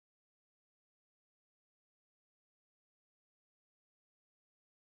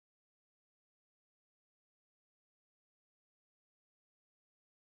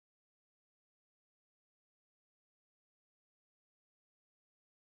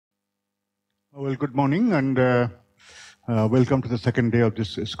Well, good morning and welcome to the second day of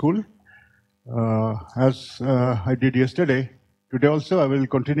this school. As I did yesterday, today also I will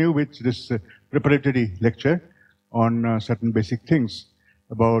continue with this preparatory lecture on certain basic things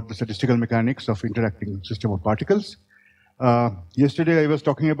about the statistical mechanics of interacting system of particles. Yesterday I was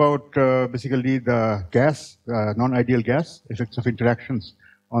talking about basically the gas, non-ideal gas, effects of interactions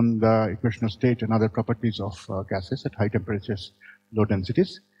on the equation of state and other properties of gases at high temperatures, low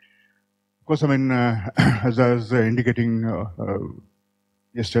densities. Of course, I mean, as I was indicating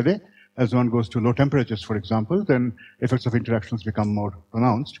yesterday, as one goes to low temperatures, for example, then effects of interactions become more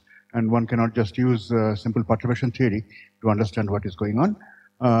pronounced, and one cannot just use simple perturbation theory to understand what is going on.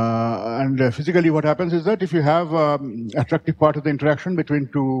 And physically what happens is that if you have attractive part of the interaction between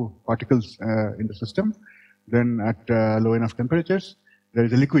two particles in the system, then at low enough temperatures, there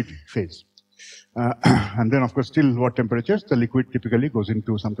is a liquid phase. And then, of course, still lower temperatures, the liquid typically goes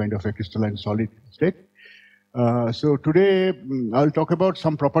into some kind of a crystalline solid state. So today, I'll talk about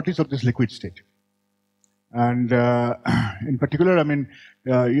some properties of this liquid state. And in particular, I mean,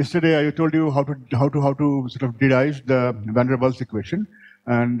 yesterday I told you how to sort of derive the van der Waals equation.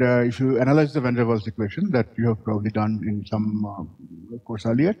 And if you analyze the van der Waals equation that you have probably done in some course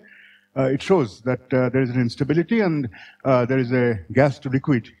earlier, it shows that there is an instability and there is a gas to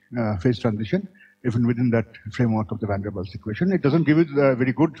liquid phase transition even within that framework of the van der Waals equation. It doesn't give it a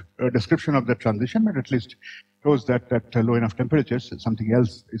very good description of the transition, but at least shows that at low enough temperatures, something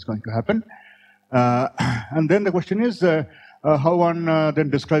else is going to happen. And then the question is how one then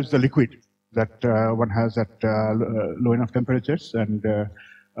describes the liquid that one has at low enough temperatures and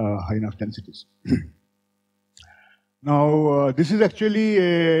high enough densities. Now, this is actually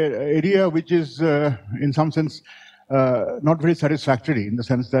an area which is, in some sense, not very satisfactory in the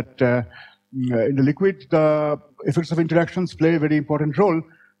sense that in the liquid, the effects of interactions play a very important role,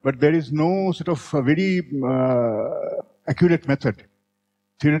 but there is no sort of a very accurate method,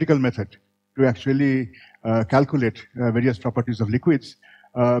 theoretical method, to actually calculate various properties of liquids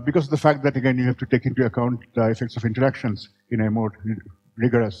because of the fact that, again, you have to take into account the effects of interactions in a more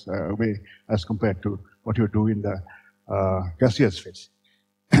rigorous way as compared to what you do in the gaseous phase.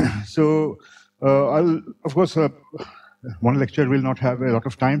 So I'll, of course, one lecture will not have a lot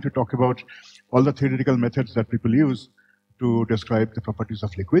of time to talk about all the theoretical methods that people use to describe the properties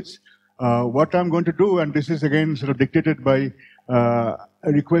of liquids. What I'm going to do, and this is again sort of dictated by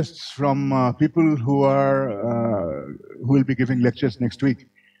requests from people who will be giving lectures next week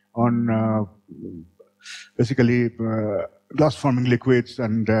on basically glass forming liquids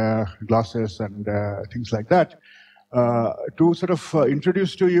and glasses and things like that. To sort of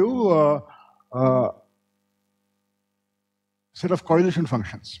introduce to you a set of correlation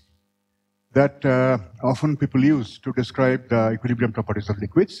functions that often people use to describe the equilibrium properties of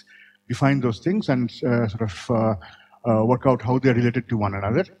liquids, define those things and sort of work out how they're related to one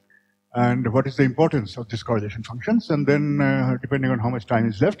another and what is the importance of these correlation functions. And then depending on how much time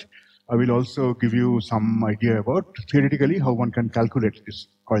is left, I will also give you some idea about theoretically how one can calculate these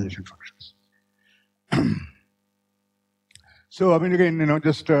correlation functions. So, I mean, again,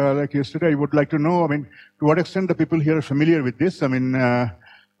 just like yesterday, I would like to know, I mean, to what extent the people here are familiar with this. I mean,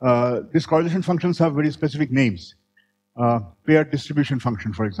 these correlation functions have very specific names. Paired distribution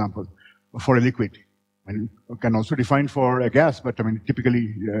function, for example, for a liquid. I mean, you can also define for a gas, but I mean,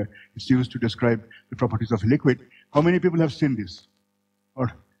 typically it's used to describe the properties of a liquid. How many people have seen this? Or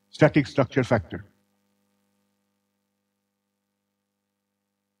static structure factor?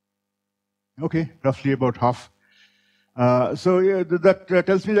 Okay, roughly about half. So yeah, that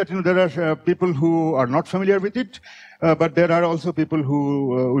tells me that there are people who are not familiar with it, but there are also people who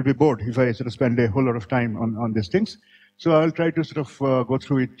will be bored if I sort of spend a whole lot of time on these things. So I'll try to sort of go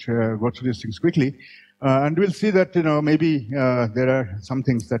through these things quickly, and we'll see that maybe there are some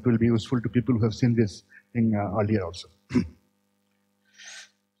things that will be useful to people who have seen this thing earlier also.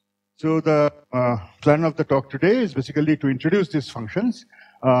 So the plan of the talk today is basically to introduce these functions,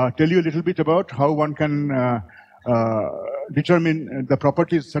 tell you a little bit about how one can determine the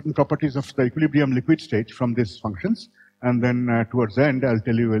properties, certain properties of the equilibrium liquid state from these functions. And then towards the end, I'll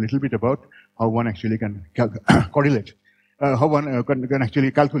tell you a little bit about how one actually can correlate, how one can actually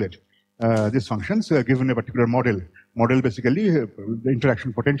calculate these functions given a particular model. Model basically the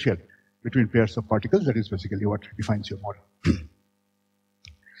interaction potential between pairs of particles. That is basically what defines your model.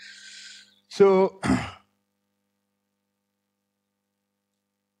 So,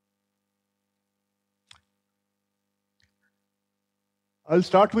 I'll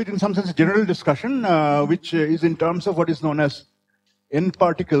start with, in some sense, a general discussion, which is in terms of what is known as n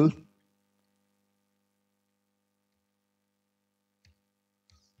particle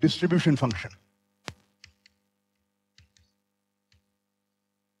distribution function.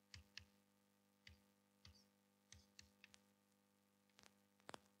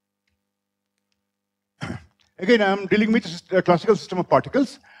 Again, I'm dealing with a classical system of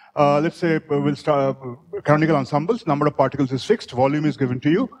particles. Let's say we'll start canonical ensembles. Number of particles is fixed, volume is given to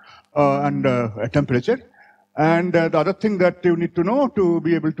you, and a temperature. And the other thing that you need to know to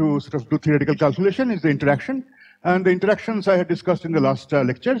be able to sort of do theoretical calculation is the interaction. And the interactions I had discussed in the last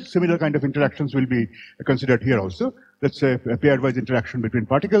lecture, similar kind of interactions will be considered here also. Let's say a pairwise interaction between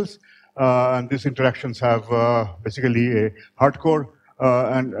particles. And these interactions have basically a hardcore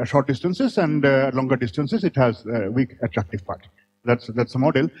and short distances, and longer distances it has a weak attractive part. That's the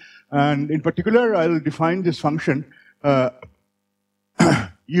model. And in particular, I'll define this function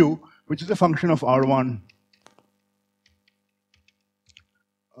u, which is a function of R1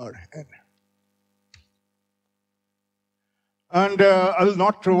 Rn. And I will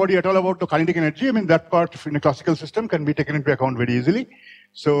not worry at all about the kinetic energy. I mean, that part in a classical system can be taken into account very easily.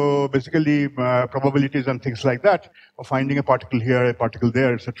 So basically, probabilities and things like that of finding a particle here, a particle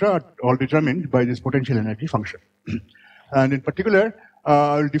there, etc., are all determined by this potential energy function. And in particular,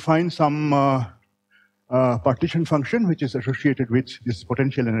 I'll define some partition function which is associated with this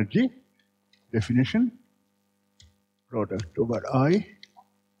potential energy definition, product over I,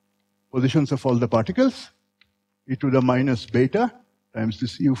 positions of all the particles, e to the minus beta times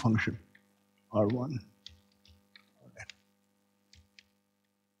this u function, R1.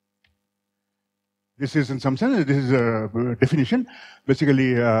 This is, in some sense, this is a definition,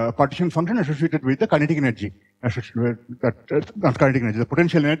 basically a partition function associated with the kinetic energy, not kinetic energy, the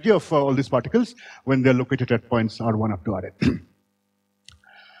potential energy of all these particles when they're located at points R1 up to Rn.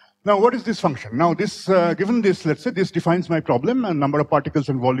 Now, what is this function? Now, this, given this, let's say this defines my problem, and number of particles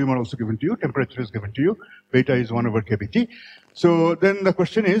and volume are also given to you, temperature is given to you, beta is 1 over kBt. So then the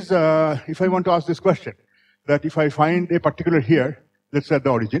question is, if I want to ask this question, that if I find a particular here, let's say at the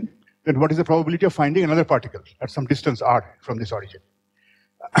origin, then what is the probability of finding another particle at some distance r from this origin?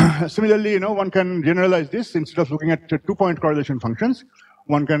 Similarly, one can generalize this. Instead of looking at 2-point correlation functions,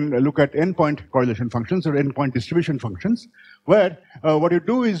 one can look at n-point correlation functions or n-point distribution functions, where what you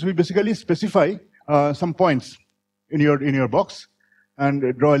do is we basically specify some points in your box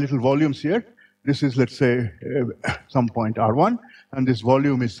and draw a little volumes here. This is, let's say, some point R1, and this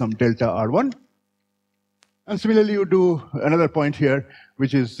volume is some delta R1. And similarly, you do another point here,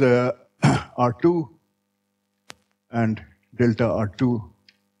 which is R2 and delta R2,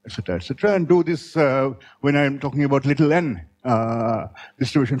 etc., and do this when I'm talking about little n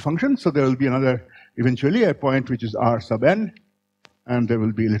distribution function. So there will be another, eventually, a point which is R sub n, and there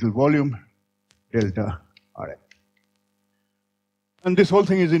will be a little volume delta Rn. And this whole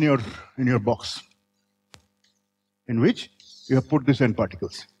thing is in your box, in which you have put these n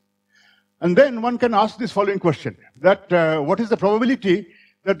particles. And then one can ask this following question, that what is the probability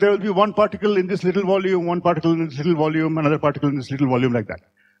that there will be one particle in this little volume, one particle in this little volume, another particle in this little volume, like that.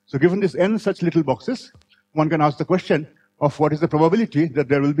 So given this n such little boxes, one can ask the question of what is the probability that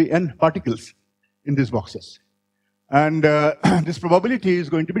there will be n particles in these boxes. And this probability is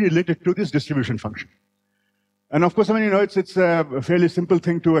going to be related to this distribution function. And of course, I mean, it's a fairly simple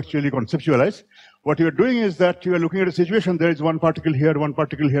thing to actually conceptualize. What you're doing is that you are looking at a situation, there is one particle here, one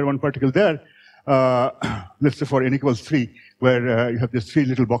particle here, one particle there. Let's say for n equals 3, where you have these 3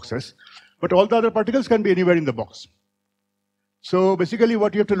 little boxes. But all the other particles can be anywhere in the box. So basically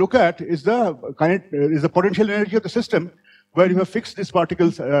what you have to look at is the potential energy of the system, where you have fixed these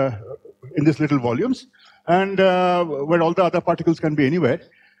particles in these little volumes, and where all the other particles can be anywhere.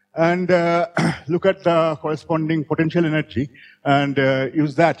 And look at the corresponding potential energy and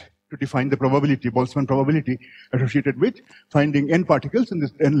use that to define the probability, Boltzmann probability, associated with finding n particles in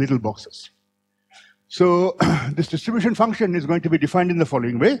these n little boxes. So this distribution function is going to be defined in the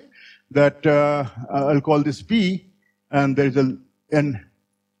following way, that I'll call this P, and there is an n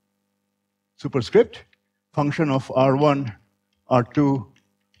superscript function of R1, R2,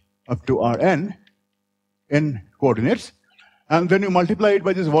 up to Rn, n coordinates. And then you multiply it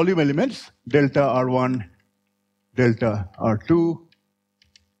by these volume elements, delta R1, delta R2,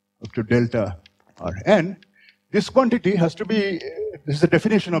 up to delta Rn. This quantity has to be, this is the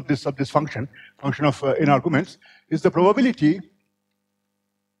definition of this function of n arguments, is the probability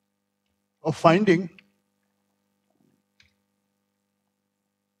of finding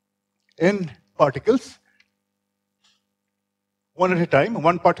n particles one at a time,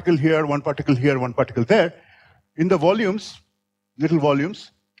 one particle here, one particle here, one particle there, in the volumes, little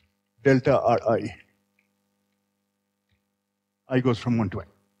volumes, delta Ri. I goes from 1 to n.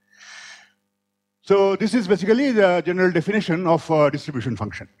 So this is basically the general definition of a distribution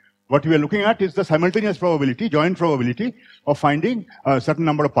function. What we are looking at is the simultaneous probability, joint probability of finding a certain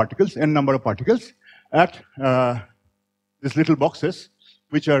number of particles, n number of particles at these little boxes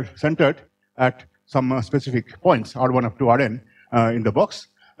which are centered at some specific points, R1 up to Rn in the box,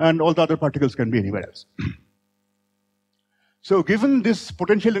 and all the other particles can be anywhere else. So given this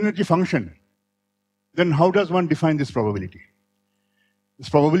potential energy function, then how does one define this probability? This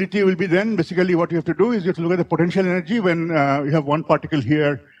probability will be then, basically what you have to do is you have to look at the potential energy when you have one particle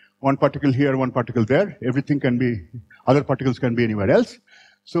here, one particle here, one particle there. Everything can be, other particles can be anywhere else.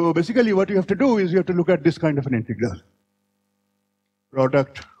 So basically what you have to do is you have to look at this kind of an integral.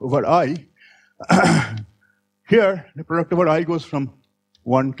 Product over I. Here, the product over I goes from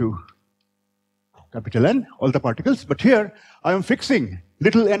 1 to capital N, all the particles. But here, I am fixing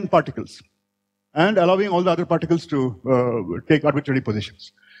little n particles and allowing all the other particles to take arbitrary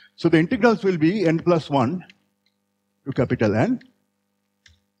positions. So the integrals will be n plus 1 to capital N,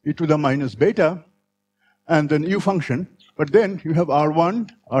 e to the minus beta, and then u function. But then you have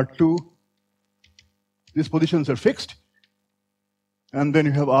R1, R2, these positions are fixed, and then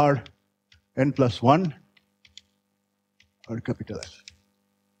you have R n plus 1, or capital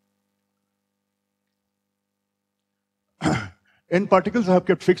N. N particles I have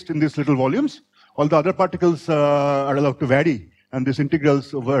kept fixed in these little volumes. All the other particles are allowed to vary, and this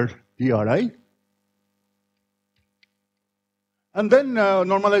integrals over dRi. And then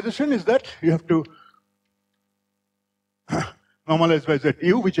normalization is that you have to normalize by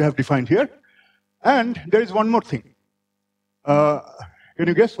ZU, which I have defined here. And there is one more thing. Can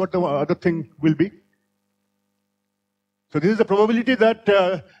you guess what the other thing will be? So this is the probability that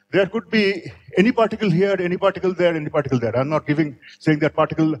there could be any particle here, any particle there, any particle there. I'm not saying that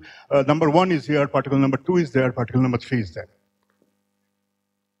particle number 1 is here, particle number 2 is there, particle number 3 is there.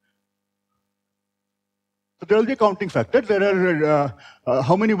 So there will be a counting factor. There are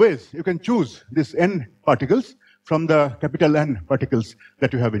how many ways you can choose this n particles from the capital N particles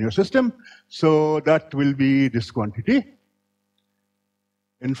that you have in your system. So that will be this quantity,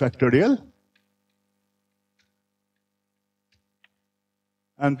 n factorial.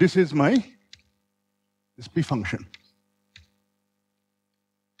 And this is this P function.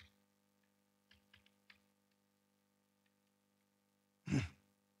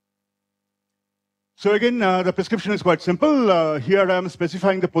 So again, the prescription is quite simple. Here I am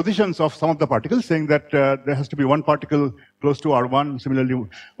specifying the positions of some of the particles, saying that there has to be one particle close to R1, similarly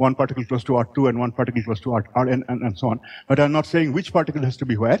one particle close to R2, and one particle close to Rn, and so on. But I'm not saying which particle has to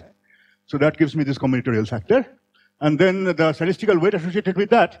be where. So that gives me this combinatorial factor. And then the statistical weight associated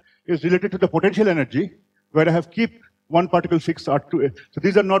with that is related to the potential energy, where I have keep one particle fixed R2. So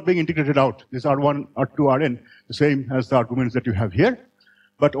these are not being integrated out. These R1, R2, Rn, the same as the arguments that you have here.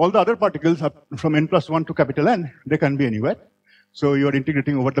 But all the other particles are from n plus 1 to capital N, they can be anywhere. So you are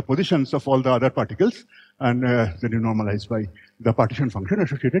integrating over the positions of all the other particles, and then you normalize by the partition function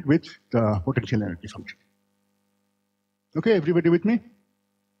associated with the potential energy function. Okay, everybody with me?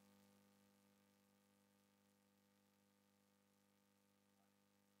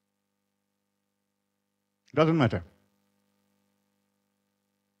 Doesn't matter.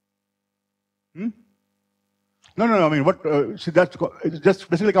 No, I mean, see, that just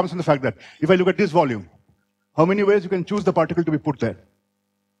basically comes from the fact that if I look at this volume, how many ways you can choose the particle to be put there?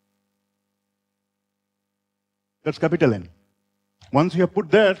 That's capital N. Once you have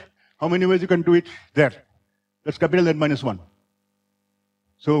put there, how many ways you can do it there? That's capital N minus 1.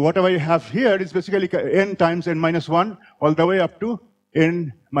 So whatever I have here is basically n times n minus 1 all the way up to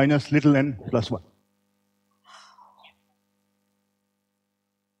n minus little n plus 1.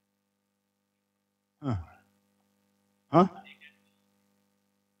 Huh?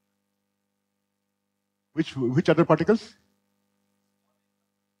 Which other particles?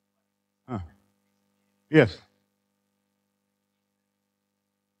 Yes.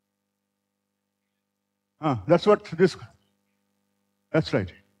 That's what this. That's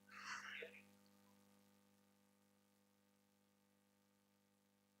right.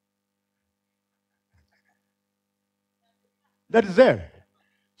 That is there.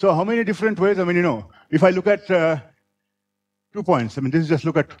 So how many different ways? I mean, if I look at 2 points, I mean, this is just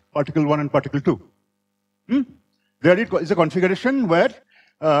look at particle 1 and particle 2. There is a configuration where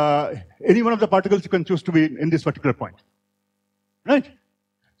any one of the particles you can choose to be in this particular point. Right?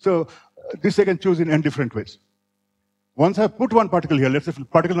 So this I can choose in n different ways. Once I have put one particle here, let's say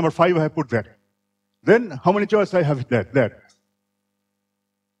particle number 5 I have put there. Then how many choices I have there?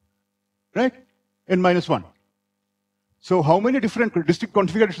 Right? n minus 1. So how many different distinct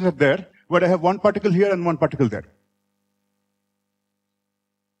configurations are there where I have one particle here and one particle there?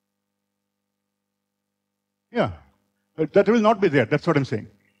 Yeah, that will not be there. That's what I'm saying.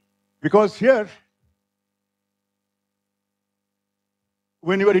 Because here,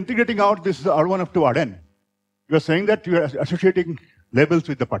 when you are integrating out this R1 up to Rn, you are saying that you are associating labels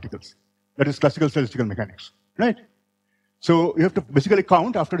with the particles. That is classical statistical mechanics, right? So you have to basically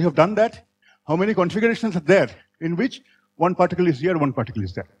count, after you have done that, how many configurations are there in which one particle is here, one particle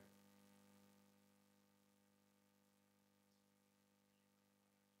is there.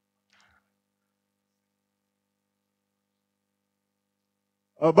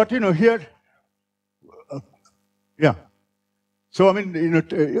 But here, yeah. So I mean,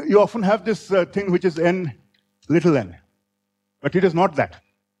 you often have this thing which is n little n, but it is not that.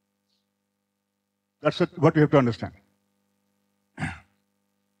 That's what we have to understand.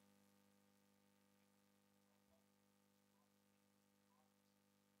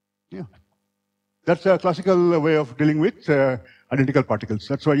 Yeah, that's a classical way of dealing with identical particles.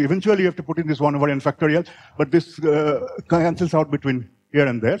 That's why eventually you have to put in this 1 over n factorial, but this cancels out between here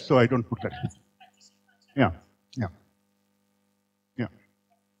and there, so I don't put that. Yeah, yeah, yeah.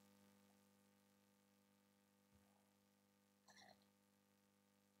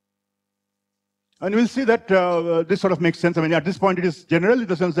 And we'll see that this sort of makes sense. I mean, at this point, it is general in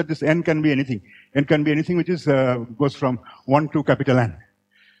the sense that this n can be anything. N can be anything which is goes from 1 to capital N.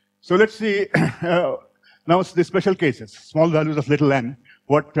 So let's see now the special cases, small values of little n,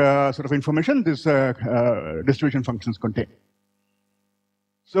 what sort of information these distribution functions contain.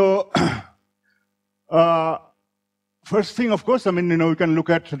 So first thing, of course, I mean, we can look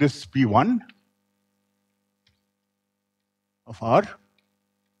at this P1 of R.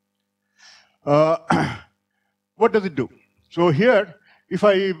 What does it do? So here, if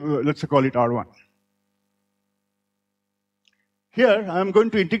I, let's call it R1. Here, I'm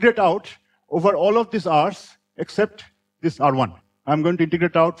going to integrate out over all of these R's except this R1. I'm going to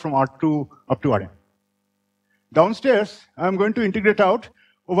integrate out from R2 up to Rn. Downstairs, I'm going to integrate out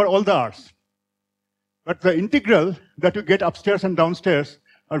over all the R's. But the integral that you get upstairs and downstairs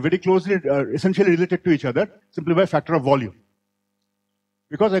are very closely, essentially related to each other, simply by factor of volume.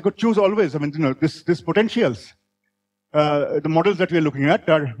 Because I could choose always, I mean, this potentials, the models that we are looking at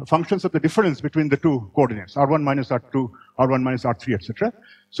are functions of the difference between the two coordinates, R1 minus R2, R1 minus R3, etc.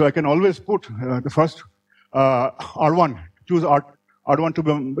 So I can always put the first R1, choose R1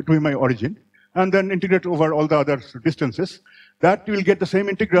 to be my origin, and then integrate over all the other distances. That will get the same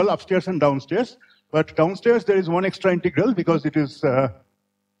integral upstairs and downstairs, but downstairs there is one extra integral because it is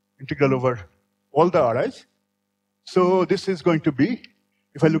integral over all the Ri's. So this is going to be,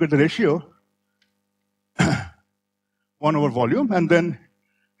 if I look at the ratio, 1 over volume, and then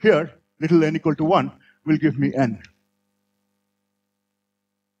here, little n equal to 1 will give me n.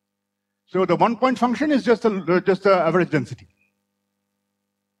 So the 1-point function is just the average density.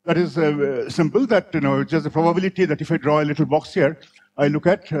 That is simple, that just the probability that if I draw a little box here, I look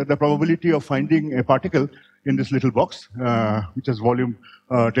at the probability of finding a particle in this little box, which is volume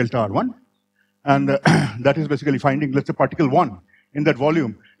delta R1. And that is basically finding, let's say, particle 1 in that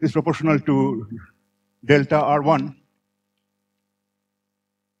volume is proportional to delta R1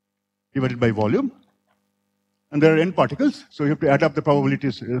 divided by volume. And there are n particles, so you have to add up the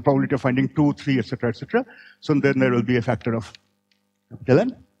probabilities, the probability of finding 2, 3, etc., etc. So then there will be a factor of capital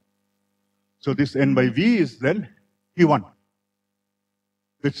N. So this n by v is then P1.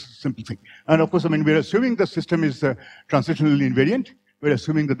 It's a simple thing. And of course, I mean, we're assuming the system is transitionally invariant. We're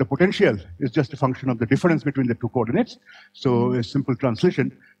assuming that the potential is just a function of the difference between the two coordinates. So a simple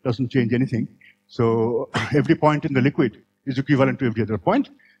translation doesn't change anything. So every point in the liquid is equivalent to every other point.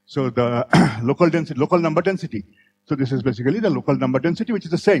 So the local density, local number density. So this is basically the local number density, which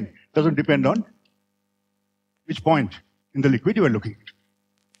is the same. Doesn't depend on which point in the liquid you are looking at.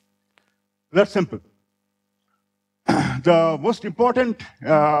 That's simple. The most important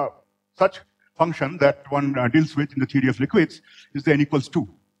such function that one deals with in the theory of liquids is the n equals 2,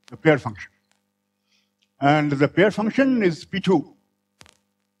 the pair function. And the pair function is P2.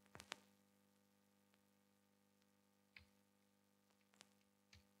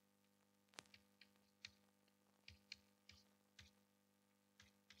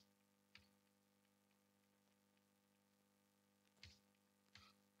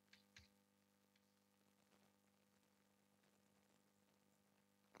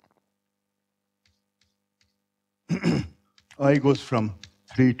 I goes from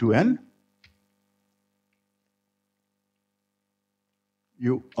 3 to n.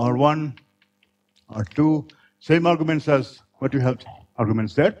 You R1, R2, same arguments as what you have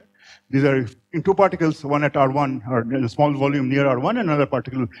arguments there. These are in two particles, one at R1, or a small volume near R1, and another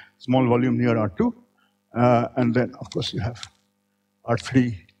particle, small volume near R2. And then, of course, you have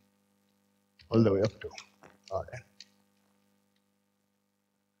R3 all the way up to Rn.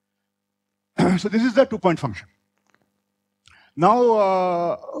 So this is the two-point function.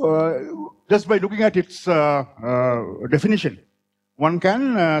 Now, just by looking at its definition, one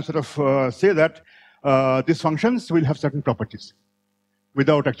can sort of say that these functions will have certain properties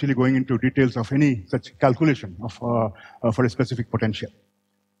without actually going into details of any such calculation of, for a specific potential.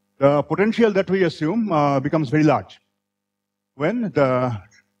 The potential that we assume becomes very large when the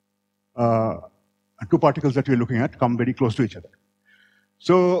two particles that we're looking at come very close to each other.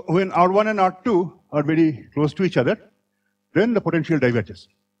 So when R1 and R2 are very close to each other, then the potential diverges.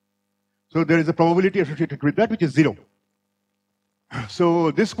 So there is a probability associated with that, which is 0.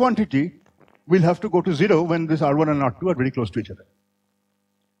 So this quantity will have to go to 0 when this R1 and R2 are very close to each other.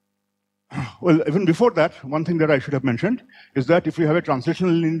 Well, even before that, one thing that I should have mentioned is that if you have a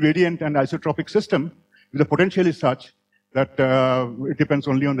translational invariant and isotropic system, the potential is such that it depends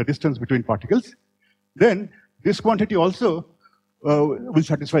only on the distance between particles, then this quantity also will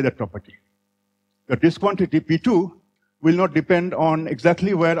satisfy that property. That this quantity, P2, will not depend on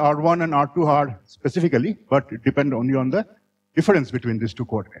exactly where R1 and R2 are specifically, but it depends only on the difference between these two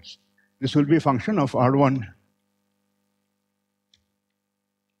coordinates. This will be a function of R1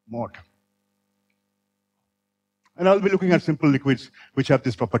 mod. And I'll be looking at simple liquids which have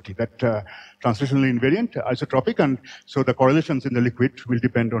this property, that translationally invariant, isotropic, and so the correlations in the liquid will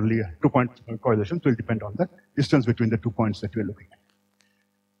depend only, 2-point correlations will depend on the distance between the 2 points that we're looking at.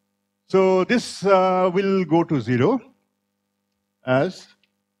 So this will go to 0 as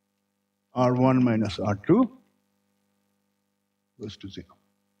R1 minus R2 goes to 0.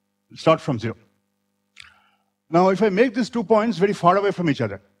 It'll start from 0. Now, if I make these 2 points very far away from each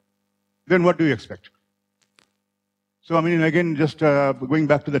other, then what do you expect? So, I mean, again, just going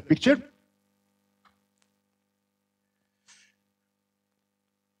back to that picture,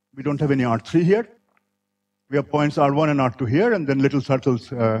 we don't have any R3 here. We have points R1 and R2 here, and then little circles,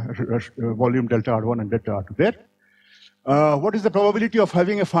 volume delta R1 and delta R2 there. What is the probability of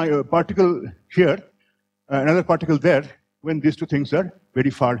having a particle here, another particle there, when these two things are very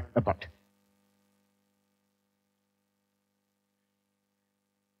far apart?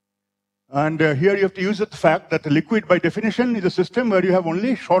 And here you have to use the fact that the liquid, by definition, is a system where you have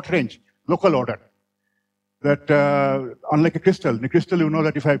only short range, local order. That unlike a crystal, in a crystal you know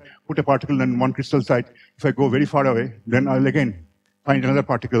that if I put a particle in one crystal site, if I go very far away, then I'll again find another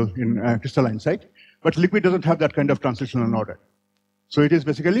particle in a crystalline site. But liquid doesn't have that kind of translational order. So it is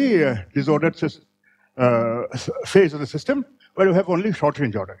basically a disordered phase of the system where you have only short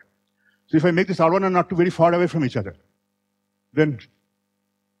range order. So if I make this R1 and R2 very far away from each other, then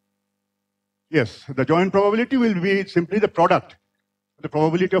yes, the joint probability will be simply the product. The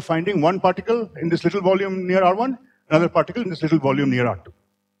probability of finding one particle in this little volume near R1, another particle in this little volume near R2.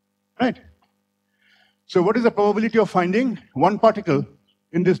 Right? So what is the probability of finding one particle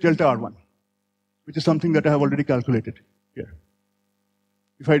in this delta R1? Which is something that I have already calculated here.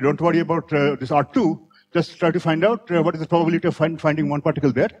 If I don't worry about this R2, just try to find out what is the probability of finding one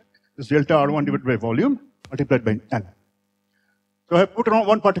particle there. This delta R1 divided by volume multiplied by n. So I have put around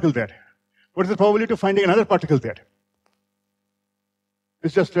one particle there. What is the probability of finding another particle there?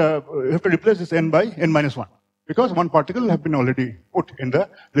 It's just, you have to replace this n by n minus 1, because one particle has been already put in the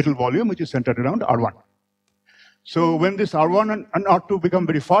little volume which is centered around R1. So when this R1 and R2 become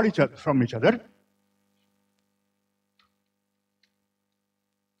very far from each other,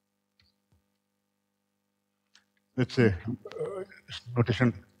 let's say,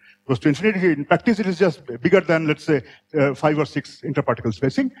 notation goes to infinity. In practice, it is just bigger than, let's say, 5 or 6 interparticle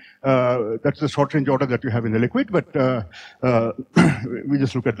spacing. That's the short range order that you have in the liquid, but we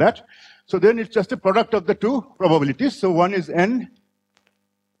just look at that. So then it's just a product of the two probabilities. So one is n,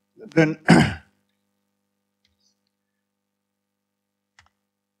 then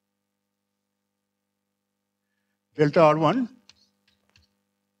delta R1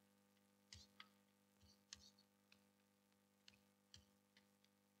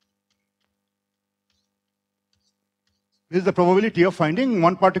 this is the probability of finding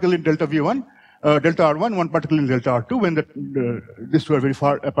one particle in delta V1, delta R1, one particle in delta R2 when these two are very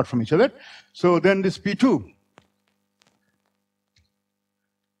far apart from each other. So then this P2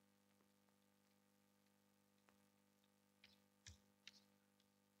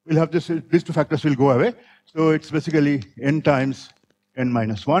 will have this, these two factors will go away. So it's basically n times n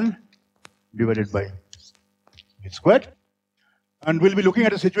minus 1 divided by h squared. And we'll be looking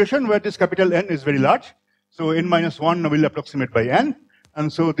at a situation where this capital N is very large. So n minus 1 will approximate by n.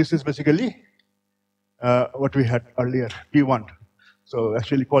 And so this is basically what we had earlier, P1. So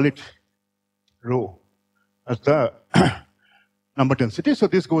actually call it rho as the number density. So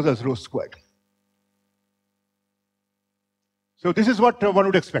this goes as rho squared. So this is what one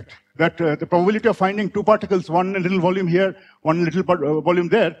would expect, that the probability of finding two particles, one little volume here, one little volume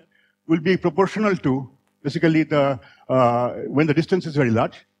there, will be proportional to, basically, when the distance is very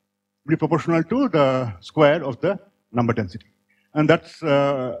large, will be proportional to the square of the number density. And that's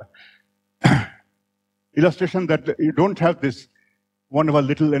illustration that you don't have this 1 over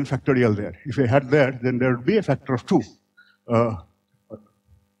little n factorial there. If you had there, then there would be a factor of 2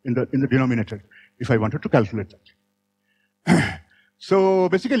 in the denominator, if I wanted to calculate that. So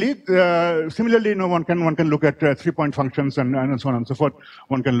basically, similarly, one can look at 3-point functions and so on and so forth.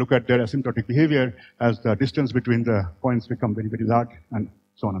 One can look at their asymptotic behavior as the distance between the points become very, very large and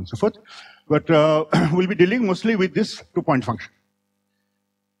so on and so forth. But we'll be dealing mostly with this 2-point function.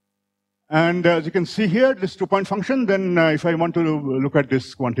 And as you can see here, this 2-point function, then if I want to look at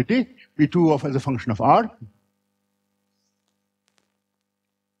this quantity, P2 as a function of R,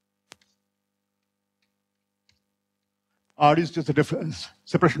 R is just the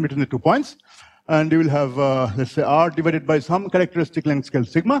separation between the 2 points. And you will have, let's say, R divided by some characteristic length scale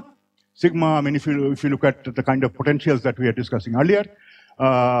sigma. Sigma, I mean, if you look at the kind of potentials that we were discussing earlier,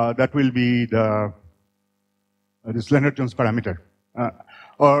 that will be this Lennard-Jones parameter.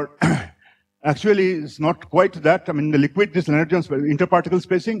 Or actually, it's not quite that. I mean, the liquid, this Lennard-Jones interparticle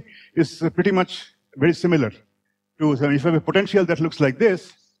spacing is pretty much very similar to, so if you have a potential that looks like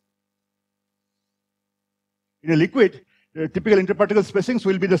this, in a liquid, typical interparticle spacings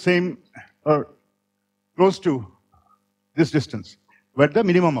will be the same or close to this distance, where the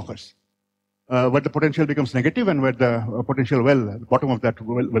minimum occurs, where the potential becomes negative and where the potential well, the bottom of that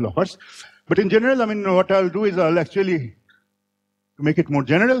well occurs. But in general, I mean, what I'll do is I'll actually, to make it more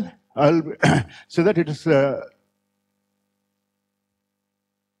general, I'll say that it is,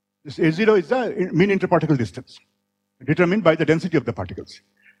 this A0 is the mean interparticle distance, determined by the density of the particles.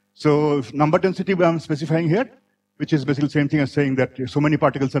 So if number density I'm specifying here, which is basically the same thing as saying that so many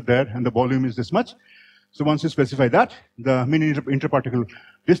particles are there and the volume is this much. So once you specify that, the mean interparticle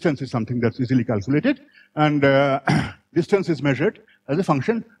distance is something that's easily calculated, and distance is measured as a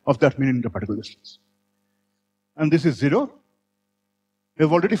function of that mean interparticle distance. And this is 0.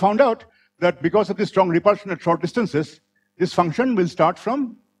 We've already found out that because of this strong repulsion at short distances, this function will start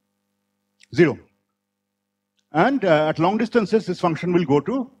from 0. And at long distances, this function will go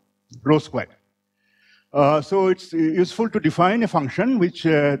to rho squared. So it's useful to define a function which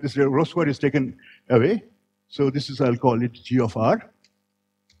this rho square is taken away. So this is, I'll call it g of r.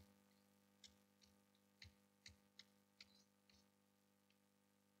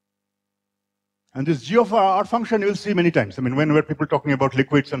 And this g of r function you will see many times. I mean, whenever people talking about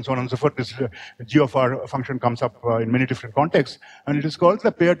liquids and so on and so forth, this g of r function comes up in many different contexts, and it is called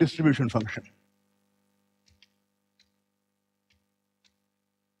the pair distribution function.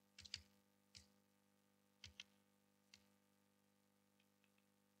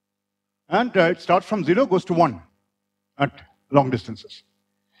 And it starts from 0, goes to 1 at long distances.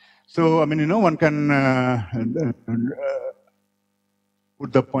 So, I mean, one can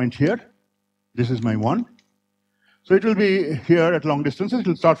put the point here. This is my 1. So it will be here at long distances. It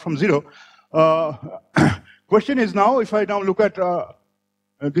will start from 0. Question is now, if I now look at,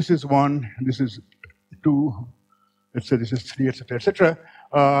 this is 1, this is 2, let's say this is 3, etc., etc.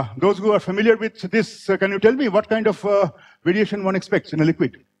 Those who are familiar with this, can you tell me what kind of variation one expects in a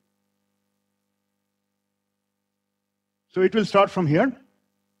liquid? So it will start from here,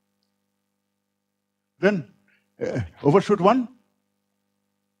 then overshoot 1.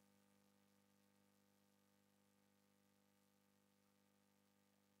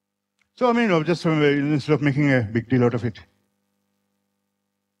 So I mean, just instead of making a big deal out of it,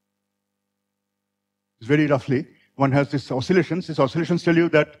 it's very roughly, one has these oscillations. These oscillations tell you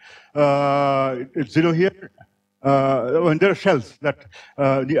that it's 0 here. When there are shells that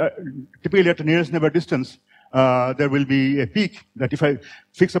typically at the nearest neighbor distance, there will be a peak that if I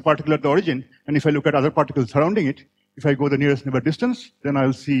fix a particle at the origin, and if I look at other particles surrounding it, if I go the nearest neighbor distance, then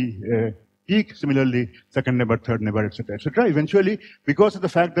I'll see a peak. Similarly, second neighbor, third neighbor, etc., etc. Eventually, because of the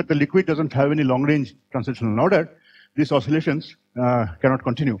fact that the liquid doesn't have any long-range translational order, these oscillations cannot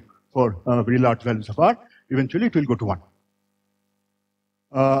continue for very large values of R. Eventually, it will go to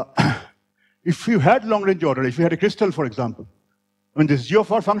 1. If you had long-range order, if you had a crystal, for example, when this g of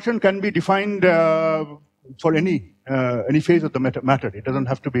R function can be defined for any phase of the matter. It doesn't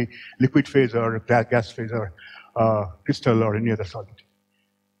have to be liquid phase or gas phase or crystal or any other solid.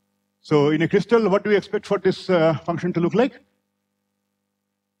 So in a crystal, what do we expect for this function to look like?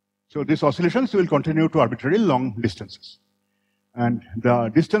 So these oscillations will continue to arbitrarily long distances. And the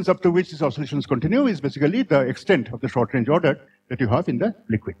distance up to which these oscillations continue is basically the extent of the short range order that you have in the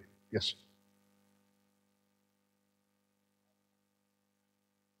liquid. Yes.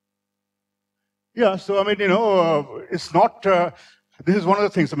 Yeah, so I mean, it's not, this is one of the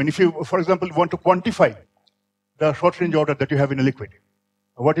things. I mean, if you, for example, want to quantify the short-range order that you have in a liquid,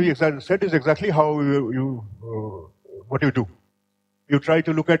 what you exactly said is exactly how what you do. You try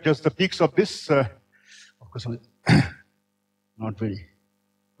to look at just the peaks of this, of course, not very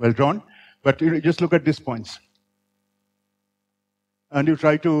well drawn, but you just look at these points. And you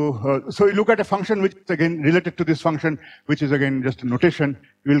try to, so you look at a function which is again related to this function, which is again just a notation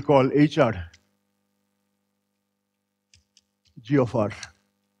we will call HR, G of R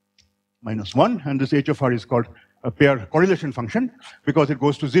minus 1, and this H of R is called a pair correlation function because it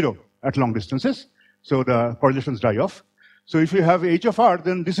goes to 0 at long distances, so the correlations die off. So if you have H of R,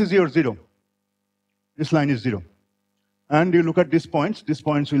 then this is your 0. This line is 0. And you look at these points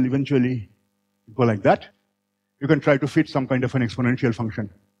will eventually go like that. You can try to fit some kind of an exponential function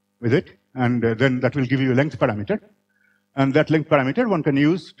with it, and then that will give you a length parameter. And that length parameter one can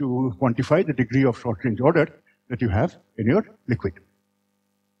use to quantify the degree of short-range order that you have in your liquid.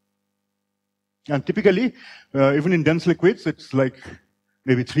 And typically, even in dense liquids, it's like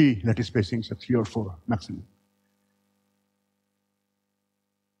maybe 3 lattice spacings, or 3 or 4 maximum.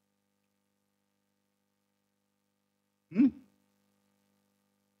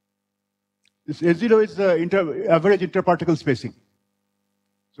 This A0 is the average interparticle spacing.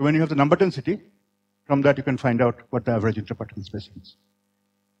 So when you have the number density, from that you can find out what the average interparticle spacing is.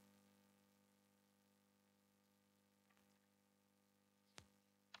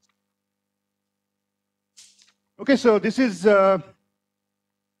 Okay, so this is a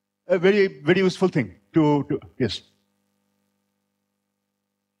very, very useful thing to yes.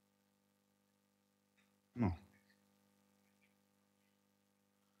 No.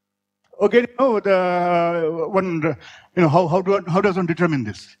 Okay, how does one determine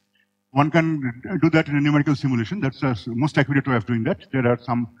this? One can do that in a numerical simulation. That's the most accurate way of doing that. There are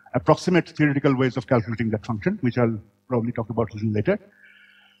some approximate theoretical ways of calculating that function, which I'll probably talk about a little later.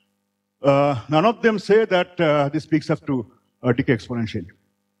 None of them say that this peaks up to decay exponential.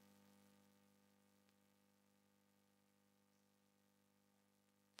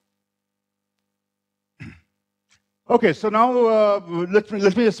 Okay, so now let me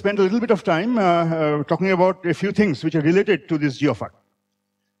just spend a little bit of time talking about a few things which are related to this G of R.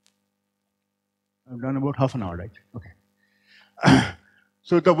 I've done about half an hour, right? Okay.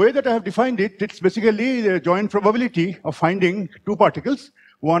 So the way that I have defined it, it's basically the joint probability of finding two particles.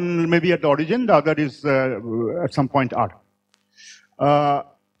 One maybe at the origin, the other is at some point R.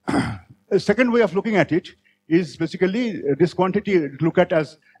 A second way of looking at it is basically this quantity look at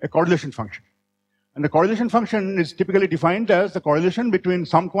as a correlation function. And the correlation function is typically defined as the correlation between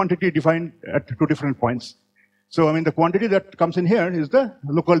some quantity defined at two different points. So, I mean, the quantity that comes in here is the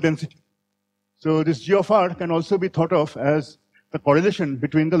local density. So this G of R can also be thought of as the correlation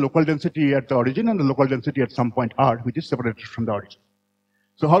between the local density at the origin and the local density at some point R, which is separated from the origin.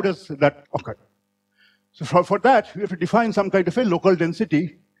 So how does that occur? So for that, we have to define some kind of a local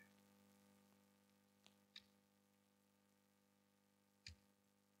density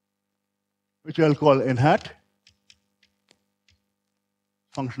which I'll call n hat,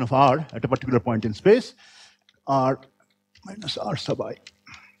 function of R at a particular point in space, R minus R sub I.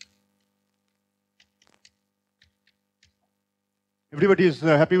 Everybody is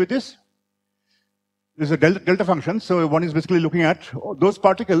happy with this? This is a delta function, so one is basically looking at those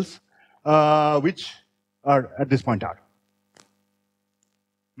particles which are at this point R.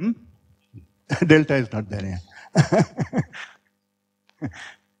 Delta is not there, yeah.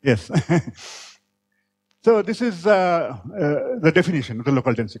 Yes. So this is the definition of the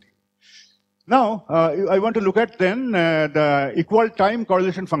local density. Now, I want to look at then the equal time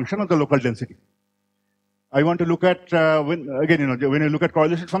correlation function of the local density. I want to look at, when you look at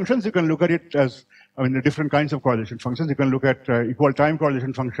correlation functions, you can look at it as, the different kinds of correlation functions. You can look at equal time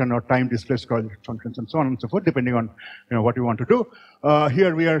correlation function or time displaced correlation functions and so on and so forth, depending on what you want to do.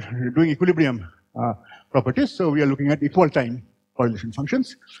 Here we are doing equilibrium properties, so we are looking at equal time correlation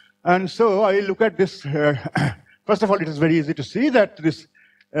functions. And so I look at this, first of all, it is very easy to see that this,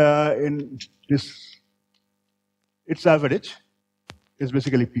 its average is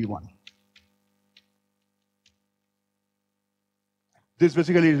basically P1. This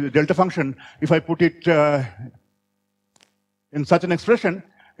basically is a delta function. If I put it in such an expression,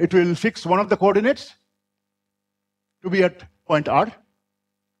 it will fix one of the coordinates to be at point R.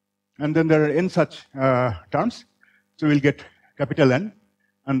 And then there are n such terms. So we'll get capital N.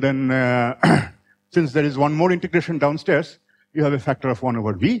 And then since there is one more integration downstairs, you have a factor of 1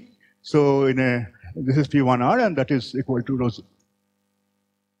 over V. So this is P1R, and that is equal to rho z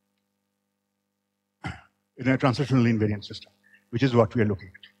in a translational invariant system, which is what we are looking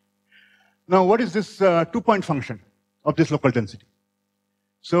at. Now, what is this two-point function of this local density?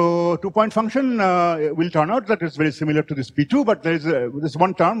 So, two-point function will turn out that it's very similar to this P2, but there is this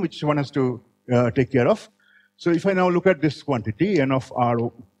one term which one has to take care of. So, if I now look at this quantity, n of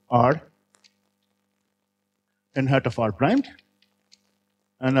r, n hat of r primed,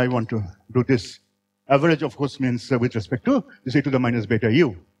 and I want to do this. Average, of course, means with respect to this e to the minus beta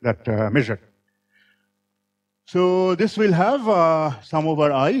u, that measure. So, this will have sum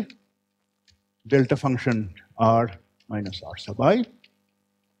over I, delta function r minus r sub I,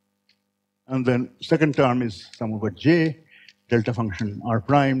 and then second term is sum over j, delta function r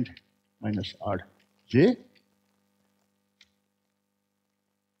primed minus r j.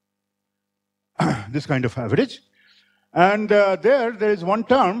 This kind of average. And there is one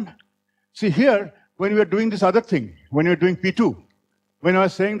term. See here, when we are doing this other thing, when you are doing P2, when I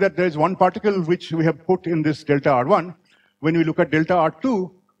was saying that there is one particle which we have put in this delta R1, when we look at delta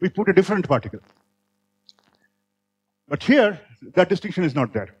R2, we put a different particle. But here, that distinction is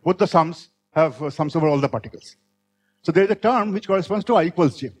not there. Both the sums have sums over all the particles. So there is a term which corresponds to I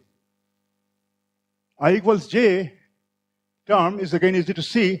equals j. I equals j term is again easy to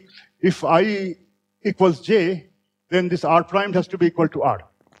see. If I equals j, then this r primed has to be equal to r.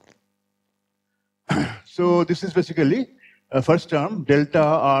 So this is basically first term, delta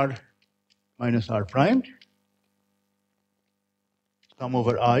r minus r primed, sum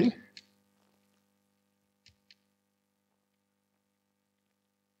over I,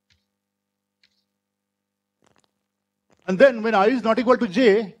 and then when I is not equal to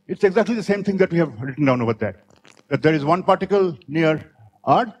j, it's exactly the same thing that we have written down over there. That there is one particle near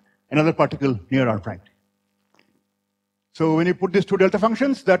r, another particle near r primed. So when you put these two delta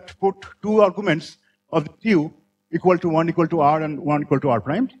functions, that put two arguments of u equal to r and 1 equal to r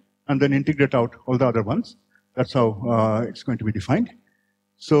primed, and then integrate out all the other ones. That's how it's going to be defined.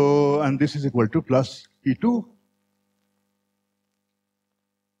 So, and this is equal to plus P2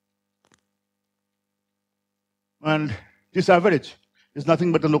 and this average is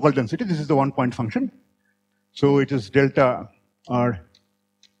nothing but the local density. This is the one-point function. So it is delta r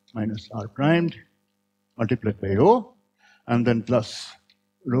minus r primed multiplied by O, and then plus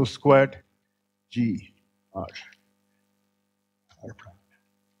rho squared g r prime.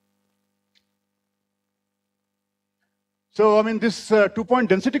 So, I mean, this two-point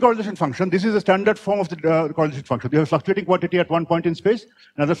density correlation function, this is a standard form of the correlation function. You have fluctuating quantity at one point in space,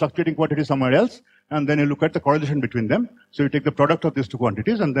 another fluctuating quantity somewhere else, and then you look at the correlation between them. So you take the product of these two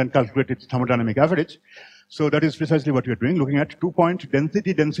quantities and then calculate its thermodynamic average. So that is precisely what you're doing, looking at two-point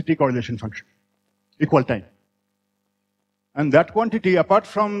density correlation function, equal time. And that quantity, apart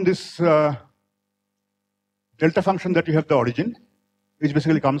from this delta function that you have the origin, which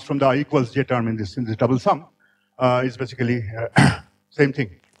basically comes from the I equals j term in this double sum, is basically same thing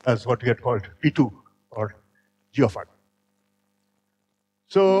as what we had called P2 or G of R.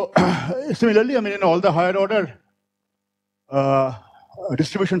 So similarly, I mean, in all the higher order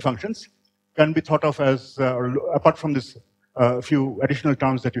distribution functions can be thought of as, apart from this few additional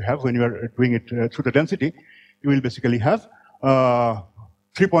terms that you have when you are doing it through the density, you will basically have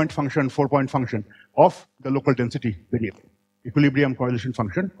three-point function, four-point function of the local density variable, equilibrium correlation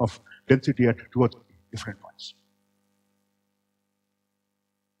function of density at two or three different points.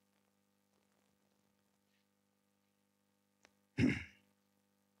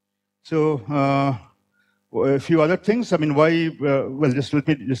 So a few other things. I mean, why? Well, just let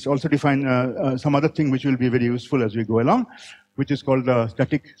me just also define some other thing which will be very useful as we go along, which is called the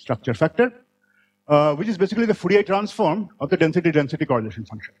static structure factor, which is basically the Fourier transform of the density-density correlation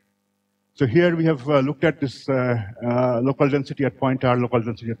function. So here we have looked at this local density at point r, local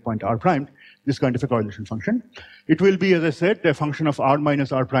density at point r primed, this kind of a correlation function. It will be, as I said, a function of r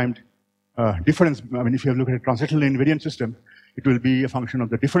minus r primed difference. I mean, if you have looked at a transitional invariant system, it will be a function of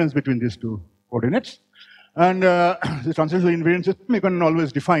the difference between these two coordinates. And the transitional invariant system, you can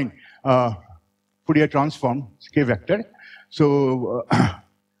always define Fourier transform, k vector. So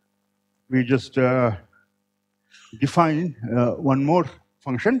we just define one more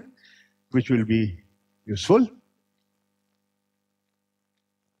function, which will be useful.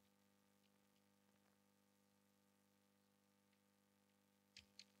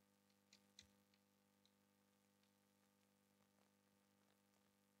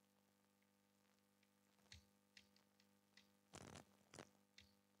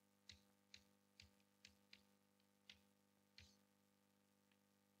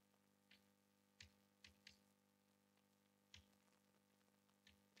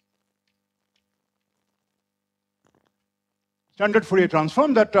 Standard Fourier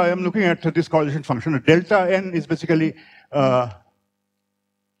transform that I am looking at this correlation function. Delta n is basically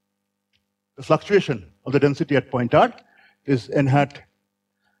the fluctuation of the density at point R is n hat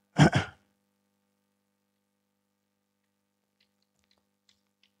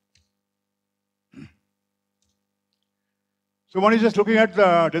So one is just looking at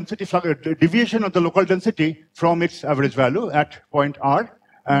the density deviation of the local density from its average value at point R,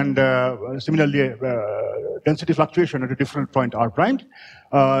 and similarly density fluctuation at a different point R primed.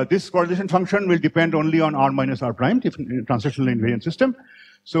 This correlation function will depend only on R minus R primed if in a transitional invariant system.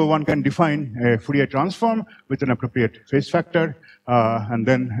 So one can define a Fourier transform with an appropriate phase factor, and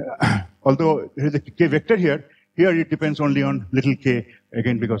then although there is a k vector here it depends only on little k,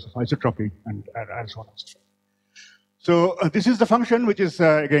 again because of isotropy and so on and so forth. So this is the function which is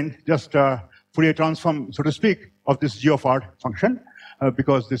again just Fourier transform, so to speak, of this g of r function,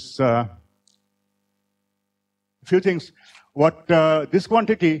 because this few things. What this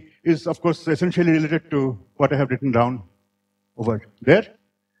quantity is, of course, essentially related to what I have written down over there,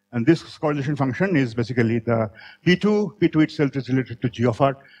 and this correlation function is basically the P2 itself is related to g of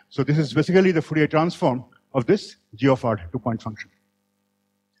r. So this is basically the Fourier transform of this g of r two-point function.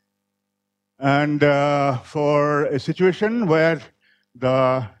 And for a situation where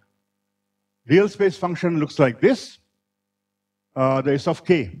the real space function looks like this, the S of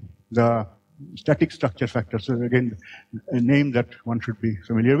k, the static structure factor, so again, a name that one should be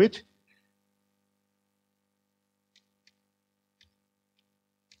familiar with.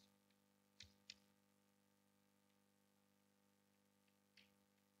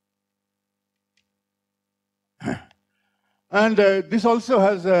 And this also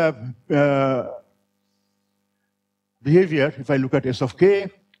has a behavior. If I look at S of k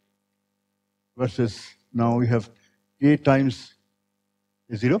versus now we have k times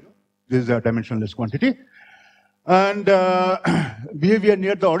A0. This is a dimensionless quantity. And behavior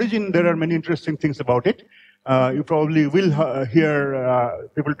near the origin, there are many interesting things about it. You probably will hear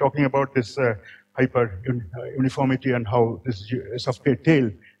people talking about this hyper uniformity and how this S of k tail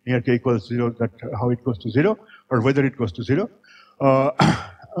near k equals 0, that how it goes to 0, or whether it goes to 0.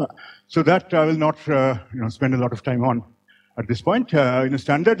 So that I will not spend a lot of time on at this point. In a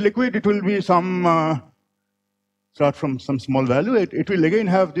standard liquid, it will be some start from some small value. It will again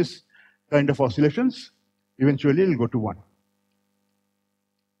have this kind of oscillations. Eventually, it will go to 1.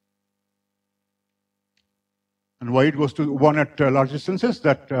 And why it goes to 1 at large distances,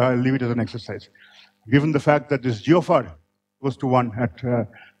 that I'll leave it as an exercise. Given the fact that this g of r goes to 1 at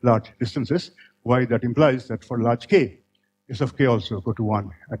large distances, why that implies that for large k, S of k also go to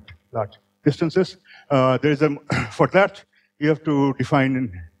 1 at large distances. There is a for that you have to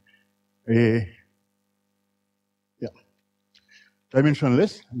define a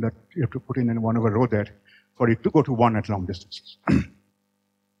dimensionless that you have to put in one over rho there for it to go to 1 at long distances. You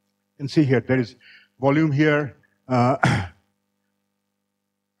can see here there is volume here.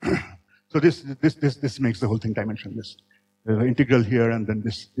 So this makes the whole thing dimensionless. There's an integral here, and then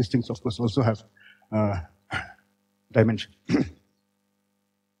these things, of course, also have dimension.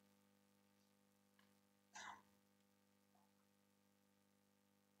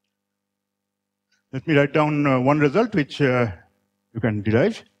 Let me write down one result which you can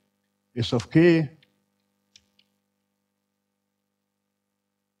derive. S of k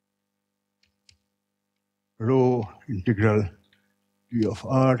rho integral d of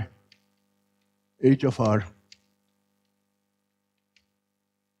r h of r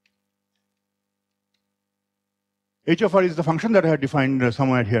h of r is the function that I had defined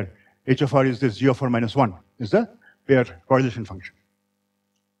somewhere here. H of r is this g of r minus 1, is the pair correlation function.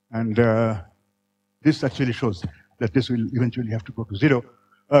 And this actually shows that this will eventually have to go to 0,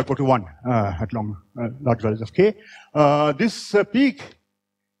 go to 1 at large values of k. This peak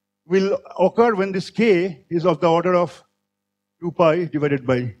will occur when this k is of the order of 2 pi divided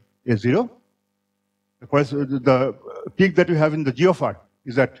by A0. Of course, the peak that you have in the g of r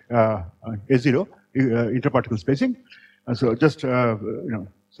is at A0, interparticle spacing. And so just,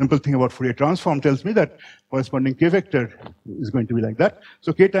 simple thing about Fourier transform tells me that corresponding k vector is going to be like that.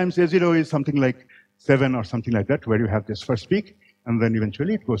 So k times A0 is something like 7 or something like that, where you have this first peak, and then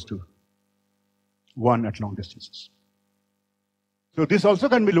eventually it goes to 1 at long distances. So this also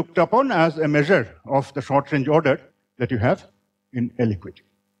can be looked upon as a measure of the short range order that you have in a liquid.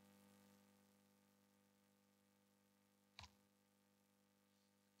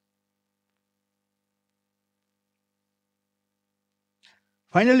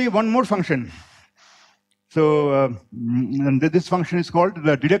 Finally, one more function. So, and this function is called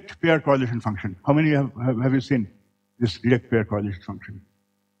the direct pair correlation function. How many have you seen this direct pair correlation function?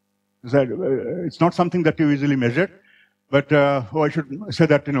 It's not something that you easily measure, But I should say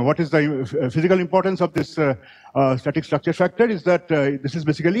that, what is the physical importance of this static structure factor is that this is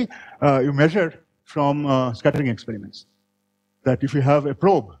basically you measure from scattering experiments. That if you have a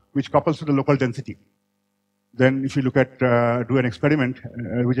probe which couples to the local density, then if you look at, do an experiment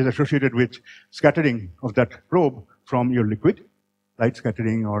which is associated with scattering of that probe from your liquid, light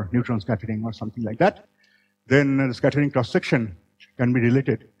scattering or neutron scattering or something like that, then the scattering cross-section can be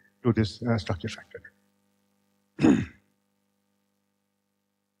related to this structure factor.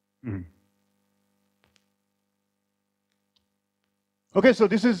 Okay, so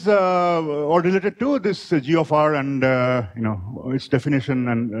this is all related to this G of R and its definition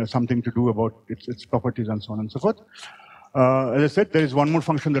and something to do about its properties and so on and so forth. As I said, there is one more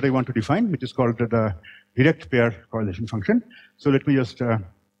function that I want to define, which is called the direct pair correlation function. So let me just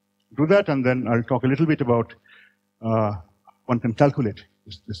do that, and then I'll talk a little bit about one can calculate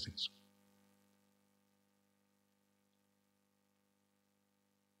these things.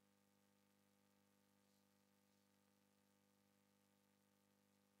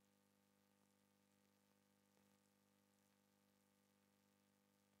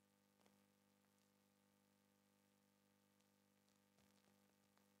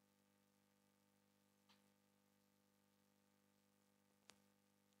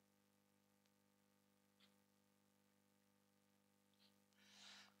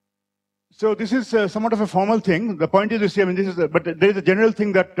 So this is somewhat of a formal thing. The point is, I mean, this is, but there is a general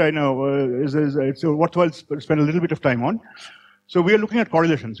thing that I know it's worthwhile to spend a little bit of time on. So we are looking at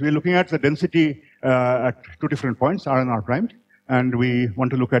correlations. We are looking at the density at two different points, R and R primed, and we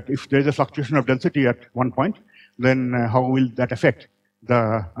want to look at if there is a fluctuation of density at one point, then how will that affect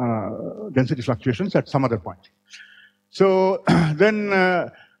the density fluctuations at some other point. So then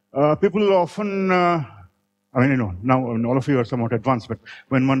people often. I mean, now all of you are somewhat advanced, but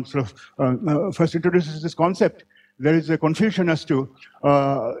when one sort of first introduces this concept, there is a confusion as to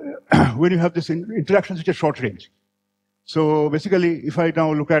when you have this interactions which are short range. So basically, if I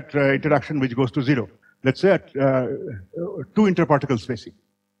now look at interaction which goes to 0, let's say at 2 interparticle spacing.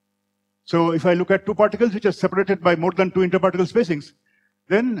 So if I look at two particles which are separated by more than 2 interparticle spacings,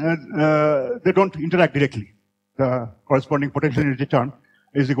 then they don't interact directly. The corresponding potential energy term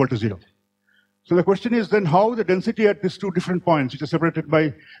is equal to 0. So the question is then how the density at these two different points, which are separated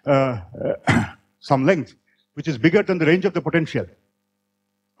by some length, which is bigger than the range of the potential,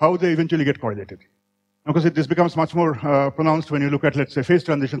 how they eventually get correlated. Because this becomes much more pronounced when you look at, let's say, phase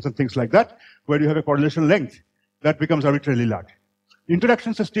transitions and things like that, where you have a correlation length that becomes arbitrarily large.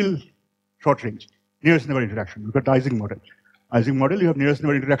 Interactions are still short range, nearest neighbor interaction. Look at the Ising model. Ising model, you have nearest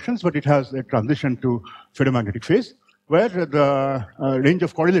neighbor interactions, but it has a transition to ferromagnetic phase, where the range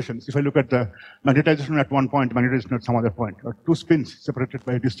of correlations, if I look at the magnetization at one point, magnetization at some other point, or two spins separated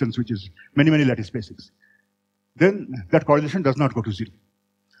by a distance which is many, many lattice spacings, then that correlation does not go to 0.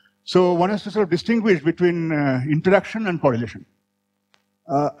 So one has to sort of distinguish between interaction and correlation.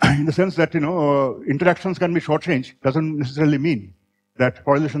 In the sense that, interactions can be short range, doesn't necessarily mean that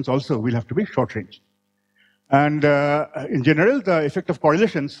correlations also will have to be short range. And in general, the effect of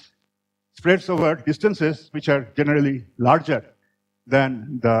correlations spreads over distances which are generally larger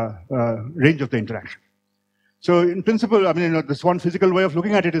than the range of the interaction. So in principle, I mean, this one physical way of